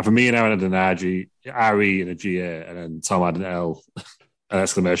 And for me and Aaron had an RE and a GA, and then Tom had an L, an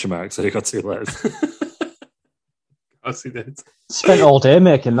exclamation mark, so he got two letters. Yes, he did. Spent all day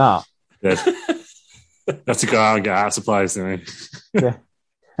making that. Did. Had to go out and get art supplies, didn't we? Yeah.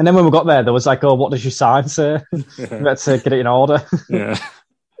 And then when we got there was like, oh, what does your sign say? Yeah. We had to get it in order. Yeah.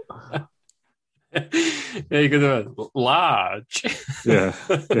 Yeah, you could do it. Large. Yeah.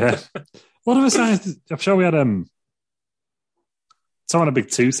 What other signs? I'm sure we had someone a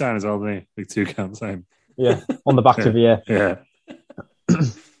big 2 sign as well, didn't he? Big 2 count sign. Yeah, on the back of the ear. Yeah.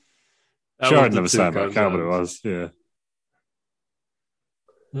 Sure, I'd never signed that. I can't remember what it was. Yeah.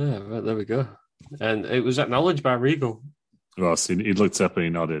 Yeah, right, there we go. And it was acknowledged by Regal. Ross, he looked up and he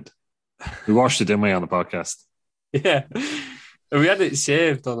nodded. We watched it, didn't we, on the podcast? Yeah. And we had it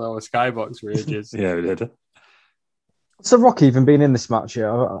saved on our Skybox for ages. Yeah, we did. So Rock even been in this match yet?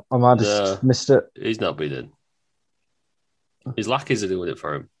 I might have just missed it. He's not been in. His lackeys are doing it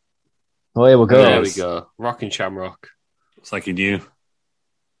for him. Oh, here we go. There we go. Rock and Shamrock. It's like he knew.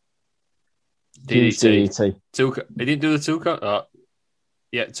 DDT. He didn't do the 2 count. Oh.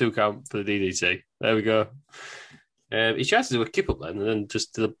 Yeah, 2 count for the DDT. There we go. He tried to do a keep up then, and then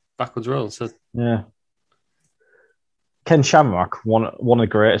just did a backwards roll. So yeah, Ken Shamrock, one of the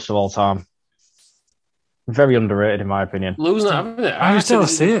greatest of all time. Very underrated, in my opinion. Losing that, haven't it? I still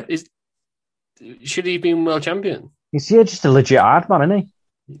see it. Should he have been world champion? He's just a legit hard man, isn't he?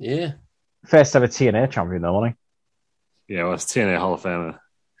 Yeah. First ever TNA champion, though, wasn't he? Yeah, well, it's TNA Hall of Famer.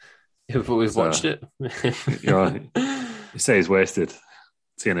 Yeah, but we've watched it. You say he's wasted.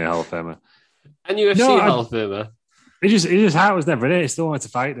 TNA Hall of Famer. And UFC Hall of Famer. He just heart was never in it. He still wanted to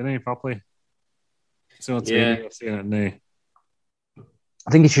fight, didn't he? Properly. Still wanted to be in UFC, didn't he?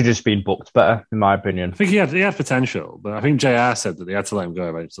 I think he should have just been booked better, in my opinion. I think he had potential, but I think JR said that they had to let him go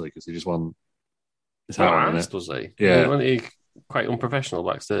eventually because he just wasn't. His heart on it. Was he? Yeah. Wasn't he quite unprofessional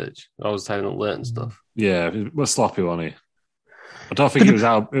backstage? Always tying up late and stuff. Yeah, it was sloppy, wasn't he? I don't think it was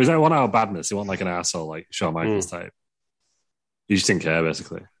out. It was one out of badness. He wasn't like an asshole, like Shawn Michaels type. He just didn't care,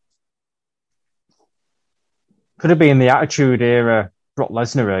 basically. Could have been the Attitude Era Brock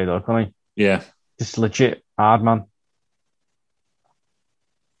Lesnar, really, though, couldn't he? Yeah. Just legit hard man.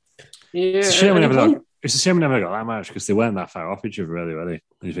 Yeah, it's a shame we never got that match because they weren't that far off each other, really, were they?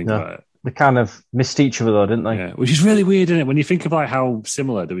 When you think about it. They kind of missed each other, though, didn't they? Yeah, which is really weird, isn't it? When you think of like how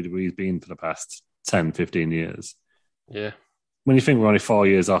similar WWE's been for the past 10, 15 years. Yeah. When you think we're only 4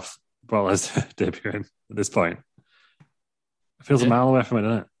 years off Brock Lesnar debuting at this point, it feels a mile away from it,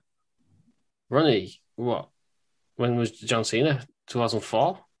 doesn't it? Ronnie, what? When was John Cena?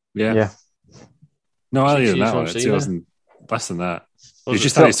 2004? Yeah. No, earlier than that, wasn't it? 2000, less than that. He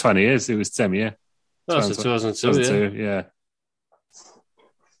just had his 20 years. It was the same year. Oh, so 2002, yeah.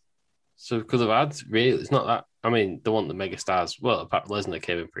 So we could have had, really, it's not that, I mean, they want the mega stars. Well, apart Lesnar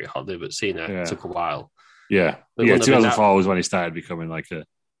came in pretty hotly, but Cena took a while. Yeah. But 2004 was when he started becoming like a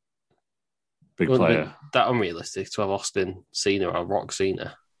big player. That unrealistic to have Austin Cena or Rock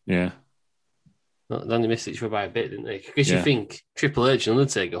Cena. Yeah. Then they missed each other by a bit, didn't they? Because you think Triple H and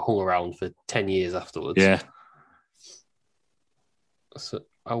Undertaker hung around for 10 years afterwards. Yeah. So,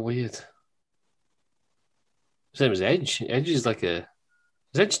 how weird. Same as Edge. Edge is like a...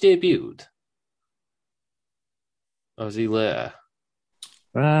 Has Edge debuted? Or was he later?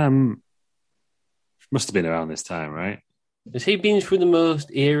 Must have been around this time, right? Has he been through the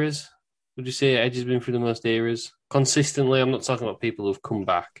most eras? Would you say Edge has been through the most eras? Consistently? I'm not talking about people who've come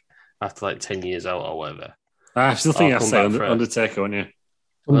back after like 10 years out or whatever. I still think I'd say Undertaker, wouldn't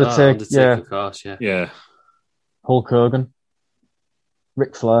you? Undertaker, yeah. Of course, yeah. Yeah. Hulk Hogan.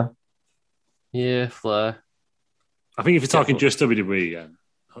 Ric Flair. Yeah, Flair. I think if you're talking just WWE,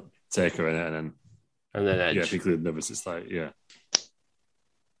 Taker and then Edge. Yeah, including numbers, it's like, yeah.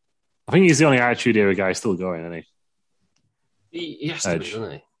 I think he's the only Attitude Era guy still going, isn't he? He has to be,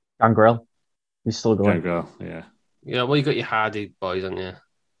 doesn't he? Gangrel. He's still going. Gangrel, yeah. Yeah, well, you got your Hardy boys, haven't you?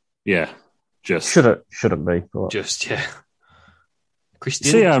 Yeah, just shouldn't be. But... Just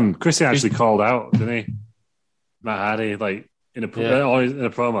Christian. See, Christian actually called out, didn't he? Matt Hardy, like in a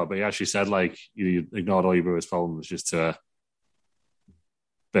promo, but he actually said like you ignored all your brother's problems just to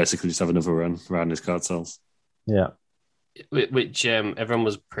basically just have another run around his cartels. Yeah, which everyone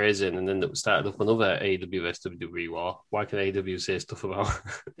was praising, and then that started up another AEW vs WWE war. Why can AEW say stuff about?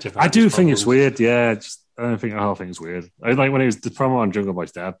 I do think it's weird. Yeah, I don't think the whole thing's weird. I like when it was the promo on Jungle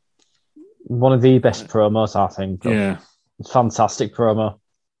Boy's dad. One of the best promos, I think. Yeah. Fantastic promo.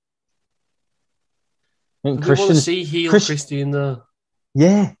 I think Christian, want to see heel Christian though.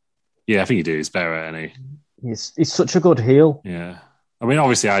 Yeah. Yeah, I think you do. He's better, isn't he? He's such a good heel. Yeah. I mean,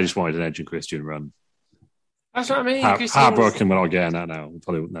 obviously, I just wanted an Edge and Christian run. That's what I mean. Heartbroken, we're not getting that now. We'll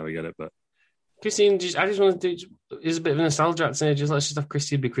probably never get it, but Christian, I just want to do. It's a bit of a nostalgia to say. Let's just have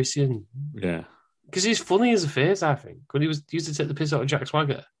Christian be Christian. Yeah. Because he's funny as a face, I think. When he used to take the piss out of Jack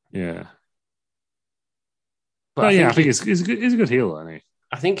Swagger. Yeah. But I think he's a good heel, isn't he?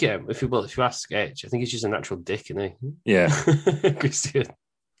 I think if you ask Edge, I think he's just a natural dick, isn't he? Yeah. Christian.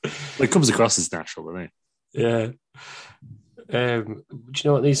 Well, he comes across as natural, doesn't he? Yeah. Do you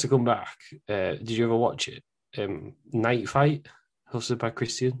know what needs to come back? Did you ever watch it? Night Fight, hosted by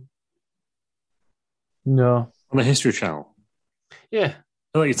Christian. No. On the History Channel. Yeah.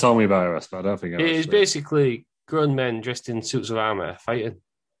 I thought you told me about it, but I don't think it's basically grown men dressed in suits of armour fighting.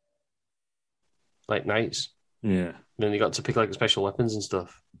 Like knights. Yeah. And then they got to pick like special weapons and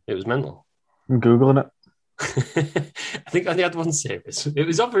stuff. It was mental. I'm Googling it. I think I only had one series. It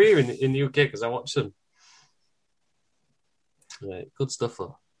was over here in the UK because I watched them. Right, good stuff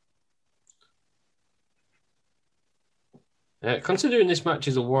though. Considering this match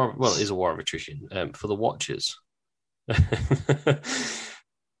is a war, it is a war of attrition for the watchers.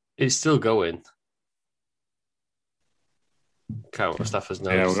 It's still going. Can't Mustafa's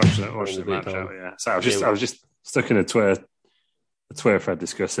nose. Yeah, we're watching the match out. Yeah, so I was just stuck in a Twitter thread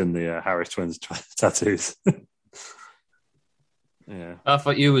discussing the Harris twins tattoos. Yeah, I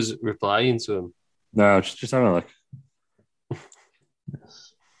thought you was replying to him. No, just having a look.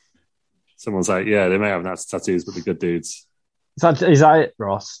 Someone's like, yeah, they may have Nazi tattoos, but they're good dudes. Is that it,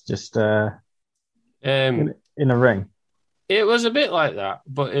 Ross? Just in a ring? It was a bit like that,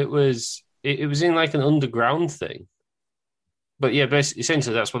 but it was in like an underground thing. But yeah, basically,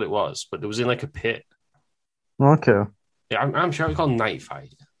 essentially that's what it was. But it was in like a pit. Okay. Yeah, I'm sure it's called Night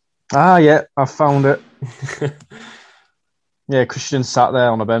Fight. Ah, yeah, I found it. Yeah, Christian sat there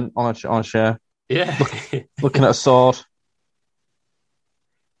on a bench, on a chair, Yeah. looking at a sword,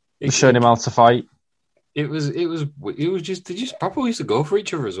 showing him how to fight. It was just, they just probably used to go for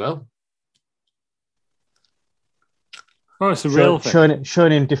each other as well. Oh, it's a real thing.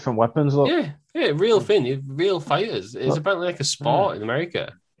 Showing him different weapons. Look. Yeah, real thing. Real fighters. It's apparently like a sport in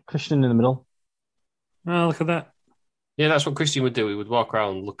America. Christian in the middle. Oh, look at that. Yeah, that's what Christian would do. He would walk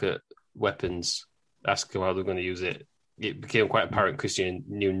around, look at weapons, ask them how they're going to use it. It became quite apparent Christian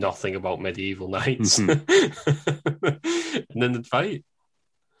knew nothing about medieval knights. And then they'd fight.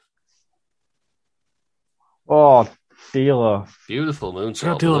 Oh, Dealer. Beautiful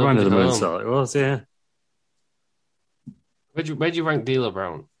moonsault. Dealer ran to the moonsault. It was, yeah. Where'd you rank Dealer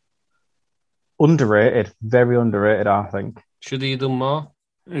Brown? Underrated. Very underrated, I think. Should he have done more?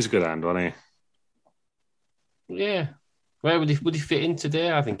 He's a good hand, wasn't he? Yeah. Where would he fit in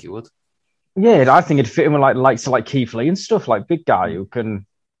today? I think he would. Yeah, I think it'd fit in with like Keith Lee and stuff, like big guy who can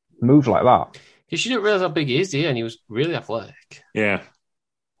move like that. Because you didn't realise how big he is, and he was really athletic. Yeah.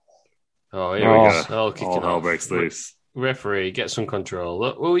 Oh, here we go. Oh, kicking all hell off. Breaks loose. Referee, get some control.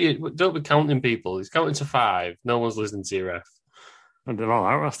 Look, don't be counting people. He's counting to 5. No one's listening to your ref. And they're all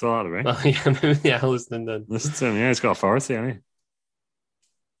out. Still out of me. Oh, yeah, maybe they are listening then. Listen to him. Yeah, he's got authority, hasn't he?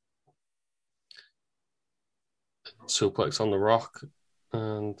 Suplex on the Rock,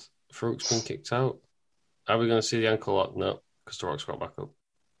 and Farouk's been kicked out. Are we going to see the ankle lock? No, because the Rock's got back up.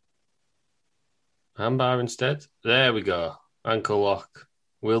 Handbar instead. There we go. Ankle lock.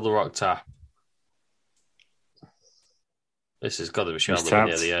 Will the Rock tap? This has got to be Shelby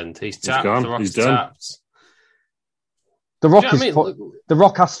near the end. He's tapped. The Rock's tapped. The Rock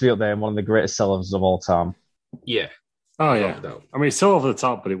has to be up there and one of the greatest sellers of all time. Yeah. Oh, yeah. I mean, it's so over the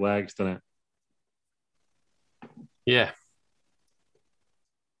top, but it works, doesn't it? Yeah.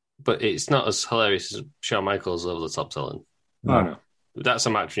 But it's not as hilarious as Shawn Michaels over the top selling. No. That's a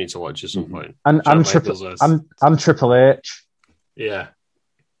match we need to watch at some point. And Triple H. Yeah.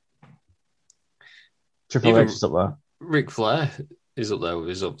 Triple H is up there. Ric Flair is up there with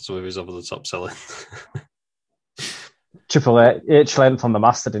his over the top selling. Triple H length on the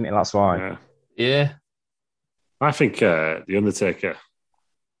master, didn't he? That's why. Yeah. I think The Undertaker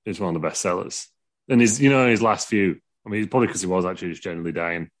is one of the best sellers. And his last few, I mean, probably because he was actually just generally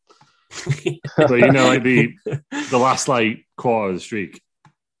dying. But like the last quarter of the streak.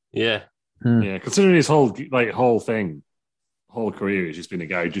 Yeah. Yeah. Considering his whole career, he's just been a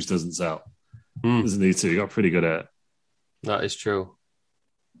guy who just doesn't sell. Doesn't need to. He got pretty good at it. That is true.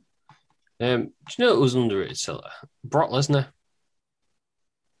 Do you know who was an underrated seller? Brock Lesnar.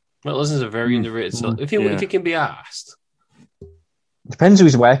 Brock Lesnar's a very underrated seller. If he can be asked. Depends who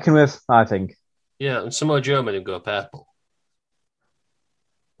he's working with, I think. Yeah, and Samoa Joe made him go purple.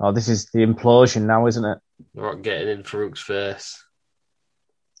 Oh, this is the implosion now, isn't it? The Rock getting in Farouk's face.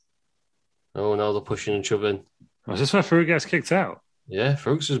 Oh, no, they're pushing and shoving. Is this where Farouk gets kicked out? Yeah,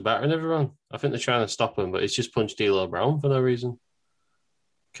 Farouk's just battering everyone. I think they're trying to stop him, but he's just punched D'Lo Brown for no reason.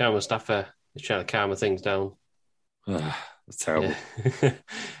 Karma Staffer is trying to calm things down. That's terrible. Yeah.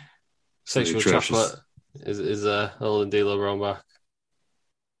 Sexual chocolate is holding D'Lo Brown back.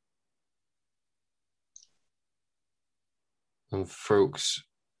 And Farouk's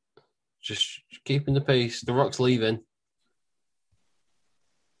just keeping the pace. The Rock's leaving.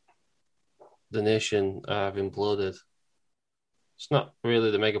 The Nation have imploded. It's not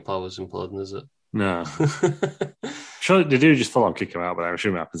really the Mega Powers imploding, is it? No. Sure, they do just full on kick him out, but I'm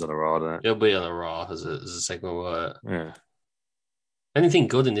assuming it happens on a Raw, doesn't it? It'll be on a Raw as a segment where it. Yeah. Anything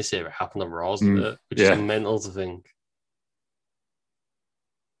good in this era happened on Raw, isn't it? Which is mental to think.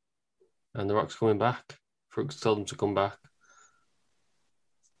 And The Rock's coming back. Farouk's told him to come back.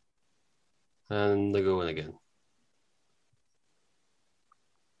 And they're going again.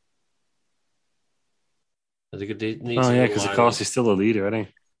 Because of course he's still a leader, isn't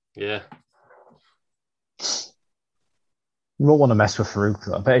he? Yeah. You won't want to mess with Farouk,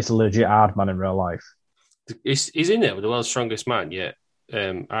 though. I bet he's a legit hard man in real life. He's in there with the world's strongest man, yet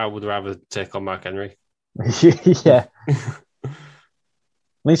I would rather take on Mark Henry. Yeah. At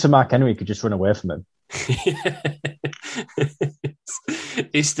least Mark Henry could just run away from him.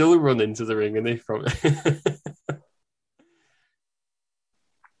 He's still running to the ring, isn't he?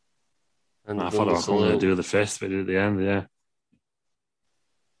 I thought I was going to do the fist, but at the end, yeah.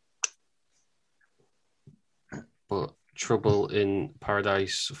 But trouble in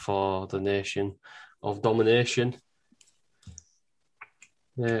paradise for the Nation of Domination.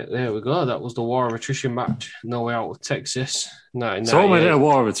 There we go. That was the War of Attrition match. No Way Out of Texas. So made it a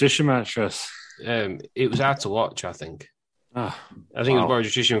War of Attrition match, Russ. It was hard to watch, I think. Ah, I think it was wow. more a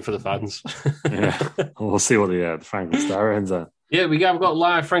tradition for the fans. Yeah, we'll see what the Franklin Star ends at. Yeah, we've got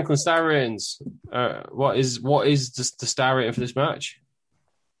live Franklin star ratings. What is the star rating for this match?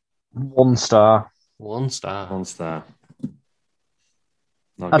 1 star. 1 star. 1 star.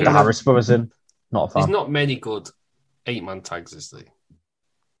 Not Had the good. Harris brothers in. Not a There's fan. not many good 8-man tags, is there?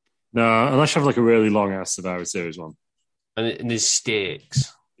 No, unless you have like a really long ass Survivor Series one. And there's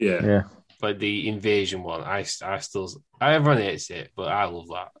stakes. Yeah. Yeah. Like the invasion one. Everyone hates it, but I love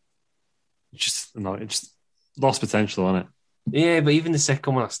that. It just lost potential on it. Yeah, but even the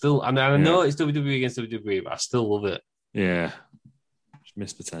second one, I know it's WWE against WWE, but I still love it. Yeah. Just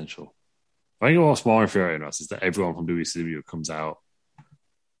missed potential. I think what's more infuriating us is that everyone from WCW comes out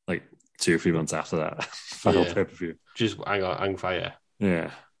like 2 or 3 months after that final pay-per-view. Just hang fire.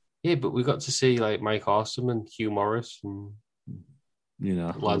 Yeah. Yeah, but we got to see like Mike Awesome and Hugh Morris and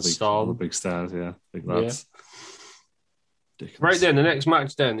Lance Storm. all the big stars, big lads. Yeah. Right then, the next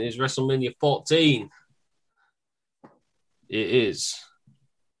match then is WrestleMania 14. It is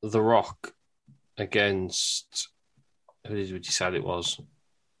The Rock against who did we decide it was?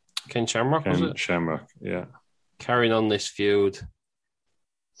 Ken Shamrock, was it? Shamrock, yeah. Carrying on this feud.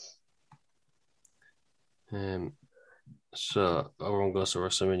 So everyone goes to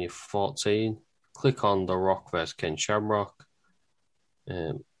WrestleMania 14. Click on The Rock versus Ken Shamrock.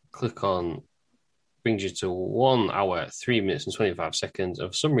 Click on, brings you to 1 hour, 3 minutes and 25 seconds. And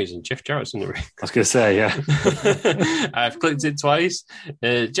for some reason, Jeff Jarrett's in the ring. I was going to say, yeah. I've clicked it twice.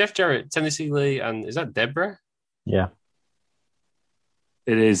 Jeff Jarrett, Tennessee Lee, and is that Deborah? Yeah.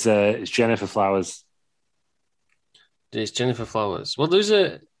 It is. It's Jennifer Flowers. It's Jennifer Flowers. Well, there's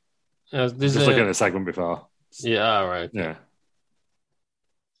a. Just looking at the segment before. Yeah, all right. Yeah.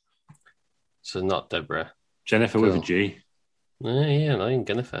 So not Deborah. Jennifer with a G. Yeah, not even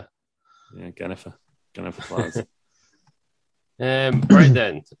Jennifer. Yeah, Jennifer Flowers. Right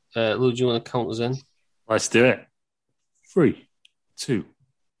then, Lou, do you want to count us in? Let's do it. 3, 2,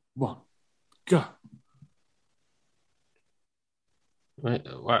 1, go. Right.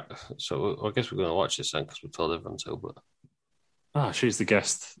 So I guess we're going to watch this then because we told everyone to. But she's the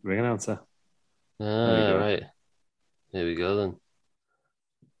guest ring announcer. Right. Here we go then.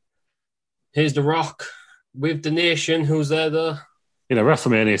 Here's The Rock with the Nation. Who's there though?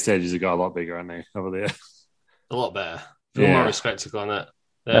 WrestleMania stages have got a lot bigger, haven't they, over there? A lot better. Feel more spectacle on it.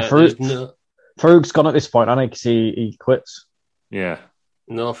 Farouk's gone at this point, hasn't he? Because he quits. Yeah.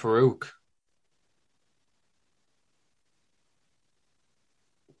 No Farouk.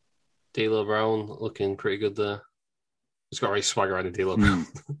 D'Lo Brown looking pretty good there. He's got a right swagger on D'Lo Brown.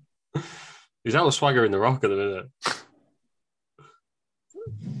 He's out of swagger in The Rock at the minute.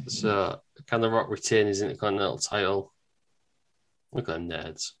 So, can The Rock retain his Intercontinental title? Look at them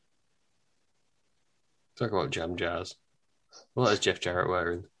nerds. Talk about jam jars. What is Jeff Jarrett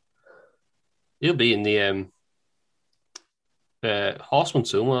wearing? He'll be in the Horseman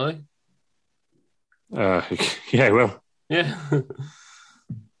soon, won't he? Yeah, he will. Yeah.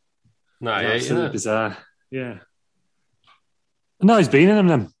 98, isn't it? Bizarre. Yeah. No, he's been in them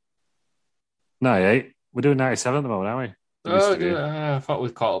then. 98. We're doing 97 at the moment, aren't we? I thought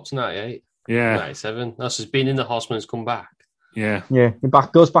we'd caught up to 98. Yeah. 97. That's just been in the Horseman's come back. Yeah. Yeah, he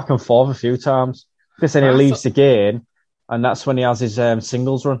goes back and forth a few times. Because then he leaves again, and that's when he has his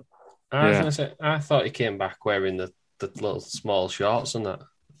singles run. I thought he came back wearing the little small shorts and that.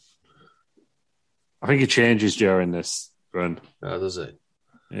 I think he changes during this run. Oh, does it?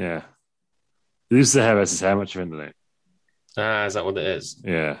 Yeah. He loses the hair versus hair much of it, doesn't he? Is that what it is?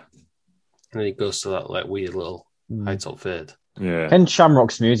 Yeah. And then he goes to that like weird little high top fade. Yeah. Ken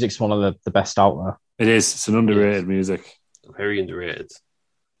Shamrock's music's one of the best out there. It is. It's an underrated music. Very underrated.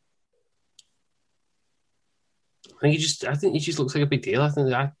 I think he just looks like a big deal. I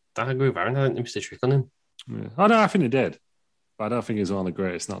agree with Aaron. I think they missed a trick on him. Yeah. Oh no, I think he did. But I don't think he's one of the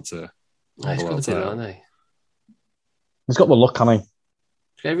greatest not to. He's got a bit, hasn't he? He's got the look, hasn't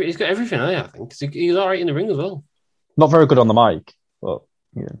he? He's got everything, I think. He's all right in the ring as well. Not very good on the mic, but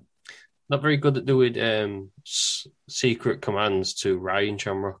yeah. Not very good at doing secret commands to Ryan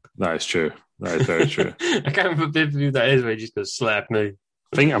Shamrock. That is true. That is very true. I can't remember who that is where he just goes, slap me.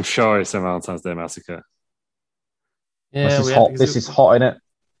 I'm sure it's a Valentine's Day Massacre. Yeah, this is hot, innit?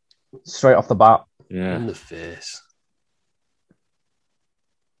 Straight off the bat. Yeah. In the face.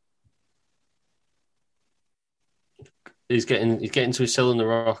 He's getting to his cell in The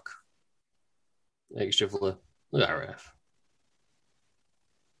Rock. Extra Look at that ref.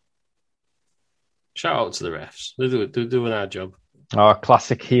 Shout out to the refs. They're doing our job. Oh,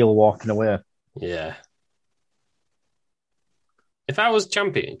 classic heel walking away. Yeah. If I was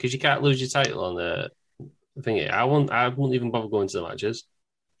champion, because you can't lose your title The thing is, I wouldn't even bother going to the matches.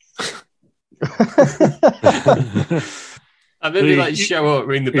 I'd maybe like show up,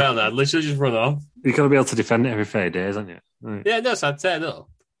 ring the bell, and I'd literally just run off. You've got to be able to defend it every 30 days, haven't you? Right. Yeah, no, so I'd turn up.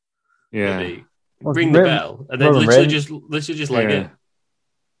 Yeah. Maybe ring the bell, and then literally just leg it.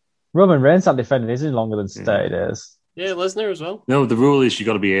 Roman Reigns not defending his in longer than 30 days. Yeah, Lesnar as well. No, the rule is you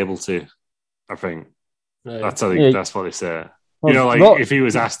got to be able to. I think that's what they say. Well, you know, like if he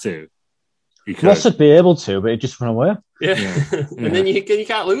was asked to, he could. Ross would be able to, but he'd just run away. Yeah. And then you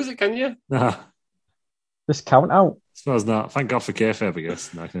can't lose it, can you? Just count out. I suppose not. Thank God for kayfabe, I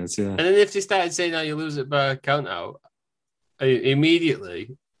guess. And then if they started saying, "Now you lose it by count out,"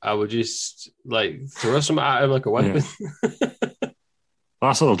 immediately I would just like throw something at him like a weapon.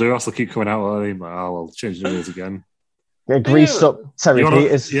 That's what I'll do. I'll keep coming out. I'll change the rules again. Get greased up Terry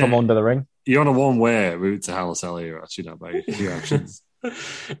Peters from under the ring. You're on a one-way route to Hell in a Cell here, actually, not by your actions.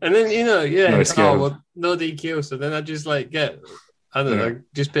 And then, no DQ. So then I just like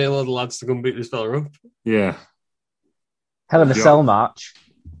just pay a lot of lads to come beat this fella up. Yeah. Hell in a Cell match.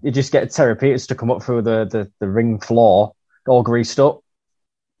 You just get Terry Peters to come up through the ring floor, all greased up.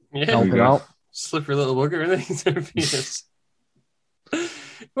 Yeah. Helping out. Slippery little bugger, isn't he? Terry Peters.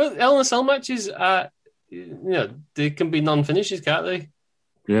 Well, Hell in a Cell matches, they can be non-finishes, can't they?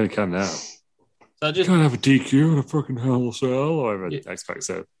 Yeah, they can now. So you can't have a DQ in a fucking Hell in a Cell or whatever I expect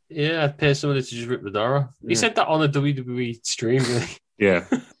so. Yeah, I'd pay somebody to just rip the door off. Yeah. He said that on a WWE stream, really. Yeah.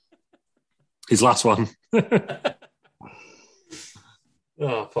 His last one.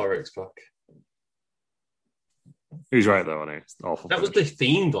 Oh, poor X-Pac. He's right, though, wasn't he? It's awful. That was the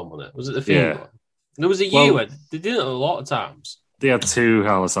Fiend one, wasn't it? Was it the Fiend one? There was a year where they did it a lot of times. They had 2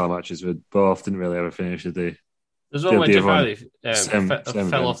 Hell in a Cell matches, but both didn't really ever finish, did they? There's one where Jeff Hardy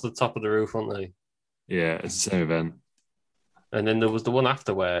fell off the top of the roof, weren't they? Yeah, it's the same event. And then there was the one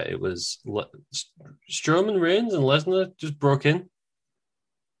after where it was Strowman, Reigns, and Lesnar just broke in.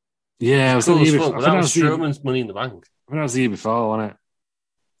 Yeah, it was cool the year before. That was Strowman's Money in the Bank. I think that was the year before, wasn't it?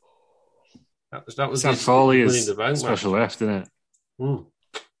 That was Sam Foley is special left, didn't it? Mm.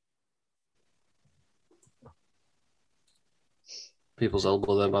 People's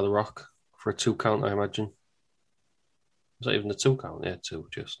elbow there by The Rock for a 2 count, I imagine. Was that even a 2 count? Yeah, 2,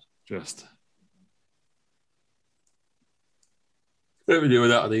 just. What do we do with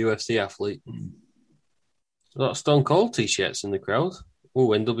that on the UFC athlete? A lot of Stone Cold t-shirts in the crowd. Oh,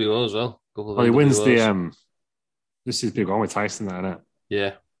 NWO as well. He wins the this is big one with Tyson, that, isn't it?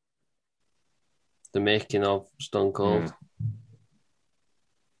 Yeah. The making of Stone Cold. Yeah.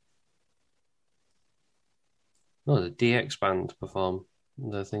 No, the DX band perform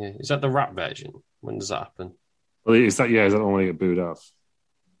the thing. Is that the rap version? When does that happen? Well, is that the one where you get booed off?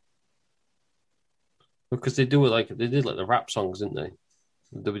 Because they do it they did the rap songs, didn't they?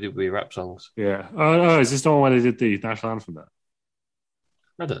 The WWE rap songs. Yeah. Oh, is this the one where they did the national anthem there?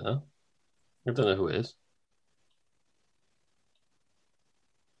 I don't know. I don't know who it is.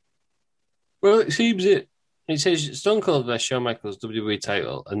 Well, it seems it says Stone Cold vs Shawn Michaels WWE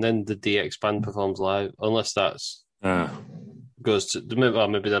title, and then the DX band performs live. Unless that's goes to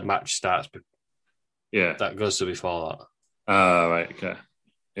maybe the match starts. But yeah, that goes to before that. Right. Okay.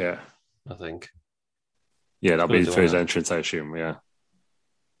 Yeah, I think. Yeah, that'll be for his entrance, I assume. Yeah.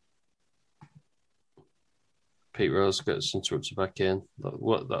 Pete Rose gets interrupted by Kane.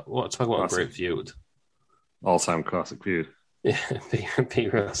 Talk about a great feud. All-time classic feud. Yeah,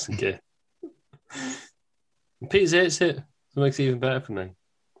 Pete Rose and Kane. Pete hates it. It makes it even better for me.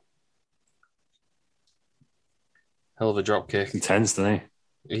 Hell of a drop kick. Intense, doesn't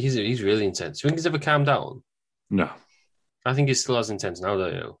he? He's really intense. Do you think he's ever calmed down? No. I think he's still as intense now,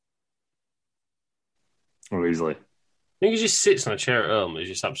 don't you? Or easily. I think he just sits on a chair at home and he's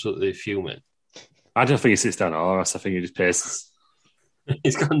just absolutely fuming. I don't think he sits down at all. I think he just paces.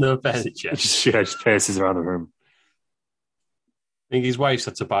 He's got no furniture. just paces around the room. I think his wife's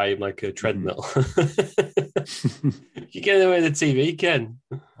had to buy him like a treadmill. You get away with the TV, Ken.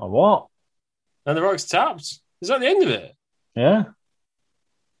 Oh, what? And the Rock's tapped. Is that the end of it? Yeah.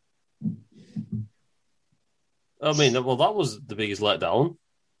 I mean, that was the biggest letdown.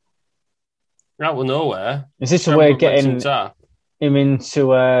 Out of nowhere. Is this a way of getting him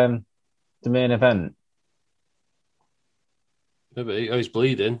into the main event? Maybe. Oh, he's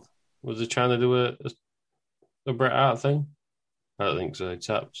bleeding. Was he trying to do a Bret Hart thing? I don't think so. He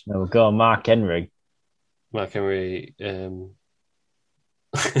tapped. No, go on, Mark Henry. Mark Henry.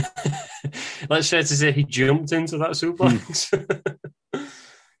 Let's say to say he jumped into that suplex.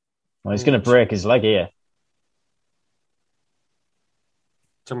 Well, he's going to break his leg here.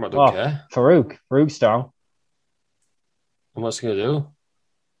 Somebody don't care. Farouk style. And what's he going to do?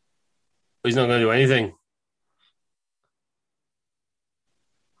 He's not going to do anything.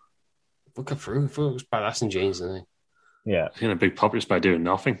 Look at Farouk. Farouk's badass in jeans, isn't Yeah. He's getting a big pop just by doing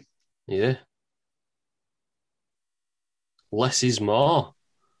nothing. he? Yeah. Less is more.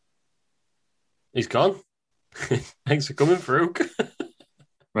 He's gone. Thanks for coming, Farouk.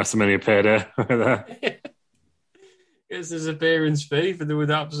 WrestleMania payday right there. Gets his appearance fee for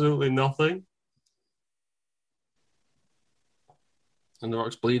doing absolutely nothing. And The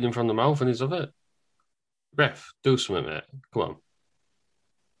Rock's bleeding from the mouth and he's of it. Ref, do something, mate. Come on.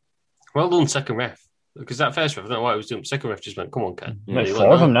 Well done, second ref. Because that first ref, I don't know what he was doing. Second ref just went, come on, Ken. There's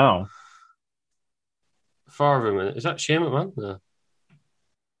 4 of them now. 4 of them. Is that Shane McMahon? No.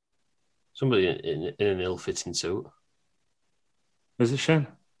 Somebody in an ill-fitting suit. Is it Shane?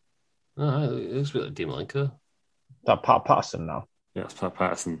 No, it looks a bit like Dean Malenko. That Pat Patterson now. Yeah, it's Pat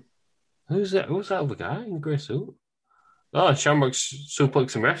Patterson. Who's that other guy in the grey suit? Oh, Shamrock's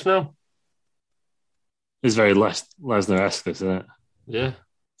suplexing refs now. It's very Lesnar-esque, isn't it? Yeah,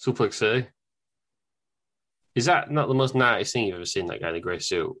 Suplex City. Is that not the most nicest thing you've ever seen, that guy in a grey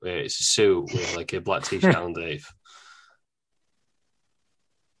suit? It's a suit with like a black t-shirt underneath.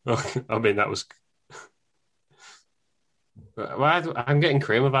 I mean, that was... I'm getting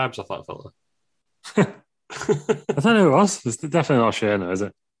Kramer vibes off that fella. I don't know who it was. It's definitely not Shane, is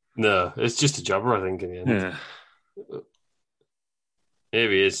it? No, it's just a jobber, I think, in the end. Yeah.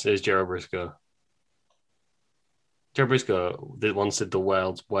 Maybe it's Gerald Briscoe. Gerald Briscoe once did the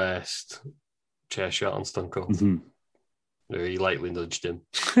world's worst chair shot on Stone Cold. Mm-hmm. He lightly nudged him.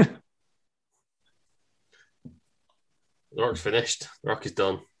 The Rock's finished. The Rock is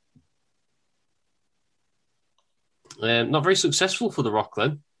done. Not very successful for The Rock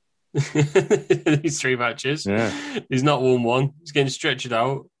then. These 3 matches. Yeah. He's not won one. He's getting stretched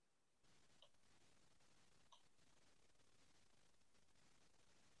out.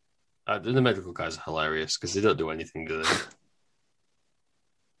 The medical guys are hilarious because they don't do anything, do they?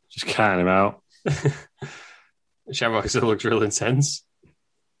 Just counting him out. Shamrock still looks real intense.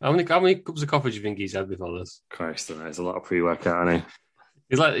 How many cups of coffee do you think he's had before this? Christ, there's a lot of pre-workout, hasn't he?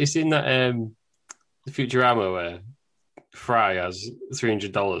 He's like, you seen that the Futurama where Fry has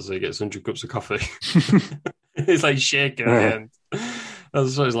 $300 so he gets 100 cups of coffee. He's like shaking at the end.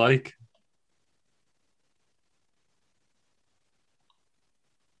 That's what it's like.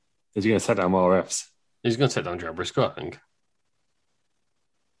 Is he going to set down more refs? He's going to take down Gerald Briscoe, I think.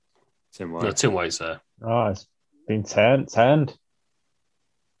 Tim White. No, Tim White's there. Oh, it's been turned.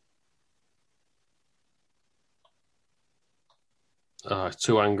 Oh, he's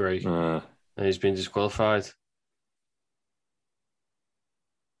too angry. And he's been disqualified.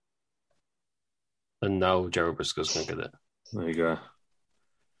 And now Gerald Briscoe's going to get it. There you go.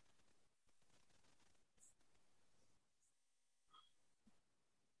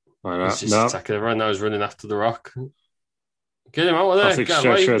 He's just attacking everyone. Now he's running after The Rock. Get him out of there. Classic Why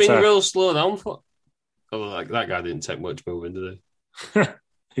stretcher you being attack. real slow down for? Oh, like, that guy didn't take much moving, did he?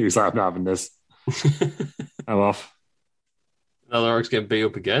 He was like, I'm not having this. I'm off. Now The Rock's getting beat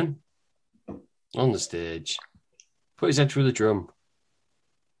up again. On the stage. Put his head through the drum.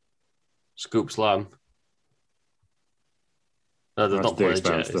 Scoop slam. No, they've That's not played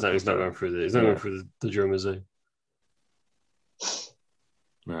the yet. He's not going through going through the drum, is he?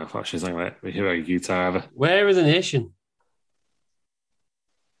 No, I thought she was like, we hear a guitar ever. Where is the nation?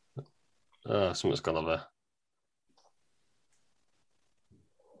 Oh, something's gone over.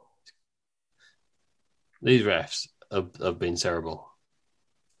 These refs have been terrible.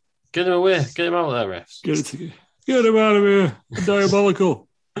 Get him away. Get him out of there, refs. Get him out of here. Diabolical.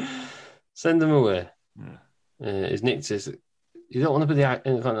 Send him away. Yeah. His Nick says, you don't want to be the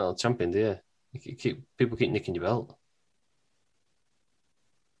Intercontinental Champion, do you? People keep nicking your belt.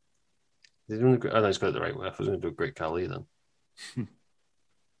 I know he's got it the right way. I was going to do a great Khali then. And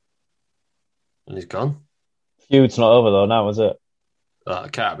he's gone. Feud's not over though now, is it? Oh,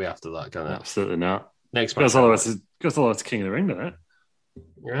 it can't be after that, can it? Absolutely not. Next match. Goes all the way to King of the Ring, doesn't it?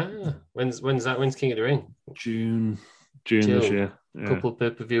 Yeah. When's that? When's King of the Ring? June this year. Yeah. Couple of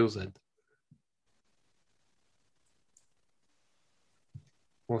pay-per-views then.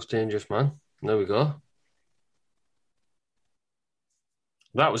 Most Dangerous Man. There we go.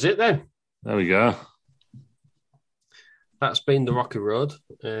 That was it then. There we go. That's been the Rocky Road.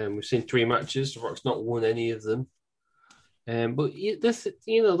 We've seen 3 matches. The Rock's not won any of them. But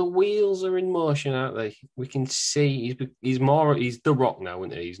the wheels are in motion, aren't they? We can see he's the Rock now,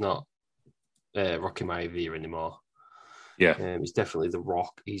 isn't he? He's not Rocky Maivia anymore. Yeah. He's definitely the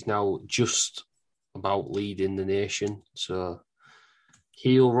Rock. He's now just about leading the nation. So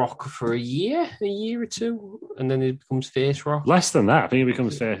heel Rock for a year or two, and then he becomes face Rock. Less than that. I think it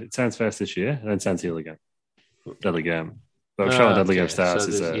becomes turns face this year and then turns heel again. Dead again. But I'm sure Deadly Game Starts so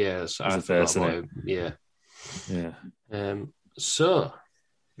is a face, isn't it? Yeah. So,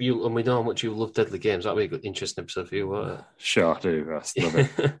 and we know how much you love Deadly Games. That'll be a good, interesting episode for you, won't it? Sure, I do, Ross. Love it.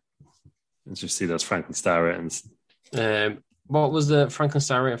 Let's just see those Franklin Star ratings. What was the Franklin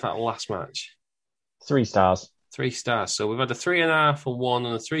Star rating for that last match? 3 stars. 3 stars. So we've had a 3.5, a 1,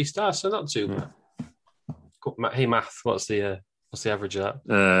 and a 3 stars. So not too bad. Hey, math. What's the average of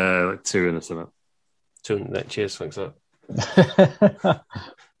that? Like 2 and something. 2. Cheers. Thanks for that.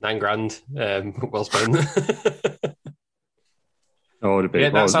 $9,000. Well spent. Oh, would it be? Yeah,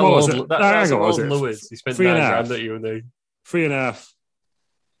 that's how old Lewis. He spent $9,000 at UNE. 3.5,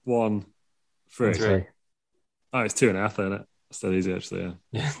 1, 3. 3. Oh, it's 2.5, isn't it? That's that easy, actually.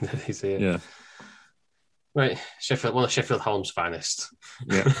 Yeah, that easy. Yeah. Right, Sheffield, one of Sheffield Hallam's finest.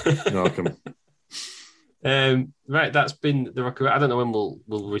 Yeah, you're welcome. Right, that's been the Rocky. I don't know when we'll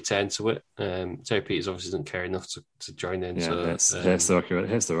return to it. Terry Peters obviously doesn't care enough to join in. Yeah, so hates the Rocky.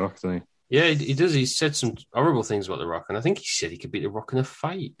 Hates the Rock, doesn't he? Yeah, he does. He said some horrible things about the Rock, and I think he said he could beat the Rock in a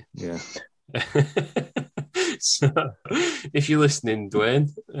fight. Yeah. So, if you're listening, Dwayne,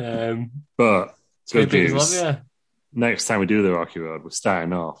 but good news. Love you. Next time we do the Rocky Road, we're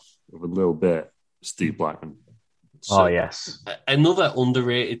starting off with a little bit of Steve Blackman. So, yes, another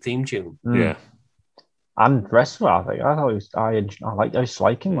underrated theme tune. Yeah. And wrestler, I think. I used to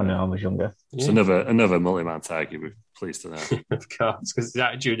like him when I was younger. It's another multi-man tag. We're pleased to know. Of course, because the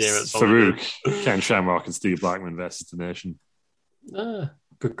attitude here at Farouk, Ken Shamrock, and Steve Blackman versus The Nation.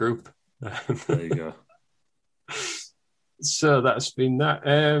 Good group. There you go. So that's been that.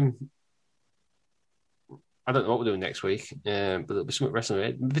 I don't know what we're doing next week, but there'll be something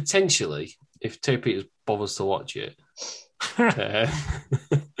wrestling. Potentially, if Terry Peters bothers to watch it.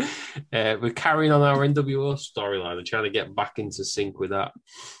 We're carrying on our NWO storyline and trying to get back into sync with that.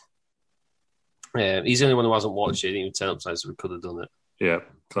 He's the only one who hasn't watched it. He didn't even turn up tonight, so we could have done it. Yeah,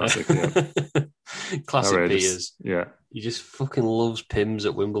 classic. Yeah. Classic Peters. Yeah, he just fucking loves Pims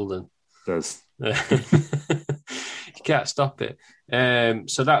at Wimbledon. Does. You can't stop it.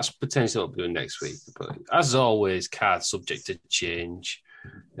 So that's potentially what we're doing next week. But as always, cards subject to change.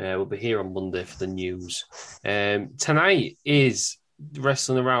 We'll be here on Monday for the news. Tonight is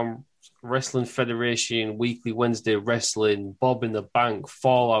Wrestling Federation Weekly Wednesday Wrestling Bob in the Bank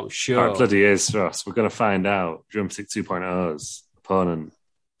Fallout show. Oh, it bloody is, Ross. We're going to find out Drumstick 2.0's opponent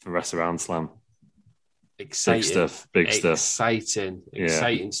for Wrestle Around Slam. Exciting. Big stuff.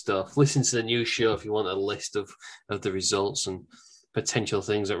 Exciting stuff. Listen to the new show if you want a list of the results and potential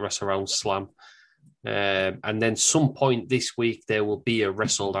things at Wrestle Around Slam. And then some point this week there will be a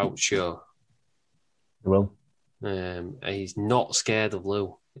Wrestled Out show. Will. He's not scared of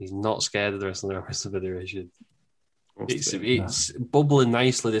Lou. He's not scared of the Wrestling Federation. It's bubbling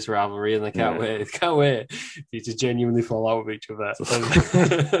nicely, this rivalry, and I can't wait for you to genuinely fall out with each other.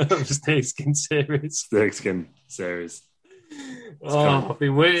 Snakeskin series. I've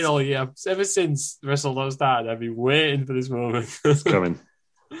been waiting all year. Ever since WrestleDown started, I've been waiting for this moment. It's coming.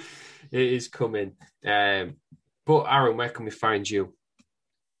 It is coming. But Aaron, where can we find you?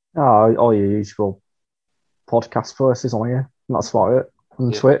 All your usual podcast places on here. That's about it.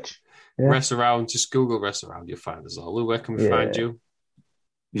 On Twitch. Yeah. Rest Around, just Google Rest Around, you'll find us all. Lou, where can we find you?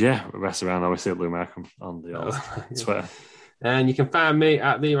 Yeah, Rest Around, obviously at Lou Markham on the Twitter. And you can find me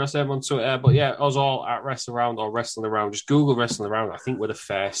at the Wrestling on Twitter. But yeah, us all at Rest Around or Wrestling Around. Just Google Wrestling Around. I think we're the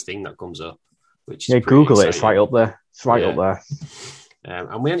first thing that comes up. Which is Google exciting. it. It's right up there. It's right up there.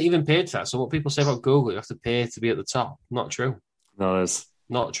 And we haven't even paid for that. So what people say about Google, you have to pay to be at the top. Not true. No, it's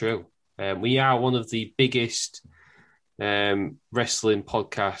not true. We are one of the biggest wrestling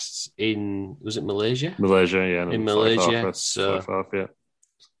podcasts in, was it Malaysia? Malaysia, yeah. In Malaysia.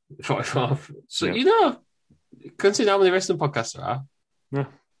 45. So, you know, consider how many wrestling podcasts there are. Yeah,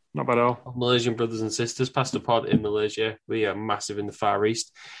 not bad at all. Of Malaysian brothers and sisters, past the pod in Malaysia. We are massive in the Far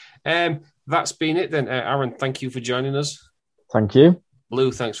East. That's been it then. Aaron, thank you for joining us. Thank you.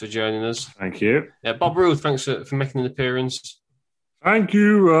 Lou, thanks for joining us. Thank you. Bob Ruth, thanks for making an appearance. Thank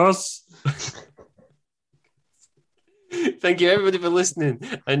you, Ross. Thank you, everybody, for listening.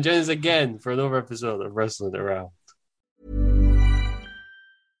 And join us again for another episode of Wrestling Around.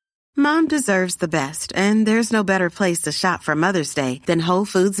 Mom deserves the best, and there's no better place to shop for Mother's Day than Whole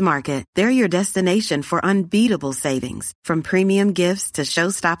Foods Market. They're your destination for unbeatable savings, from premium gifts to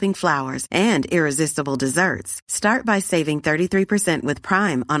show-stopping flowers and irresistible desserts. Start by saving 33% with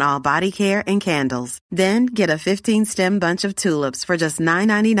Prime on all body care and candles. Then get a 15-stem bunch of tulips for just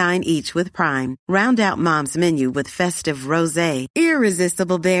 $9.99 each with Prime. Round out Mom's menu with festive rosé,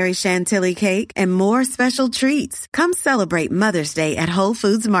 irresistible berry chantilly cake, and more special treats. Come celebrate Mother's Day at Whole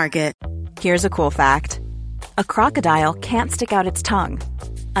Foods Market. Here's a cool fact. A crocodile can't stick out its tongue.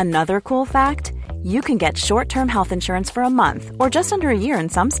 Another cool fact, you can get short-term health insurance for a month or just under a year in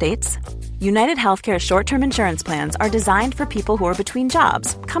some states. United Healthcare short-term insurance plans are designed for people who are between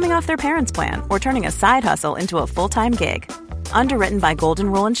jobs, coming off their parents' plan, or turning a side hustle into a full-time gig. Underwritten by Golden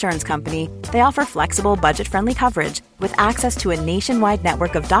Rule Insurance Company, they offer flexible, budget-friendly coverage with access to a nationwide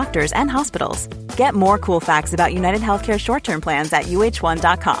network of doctors and hospitals. Get more cool facts about United Healthcare short-term plans at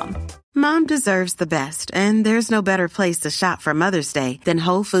uh1.com. Mom deserves the best, and there's no better place to shop for Mother's Day than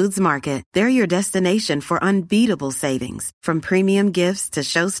Whole Foods Market. They're your destination for unbeatable savings, from premium gifts to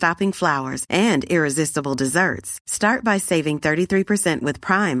show-stopping flowers and irresistible desserts. Start by saving 33% with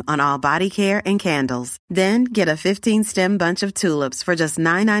Prime on all body care and candles. Then get a 15-stem bunch of tulips for just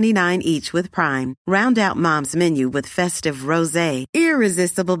 $9.99 each with Prime. Round out Mom's menu with festive rosé,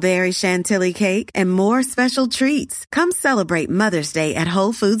 irresistible berry chantilly cake, and more special treats. Come celebrate Mother's Day at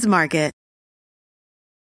Whole Foods Market.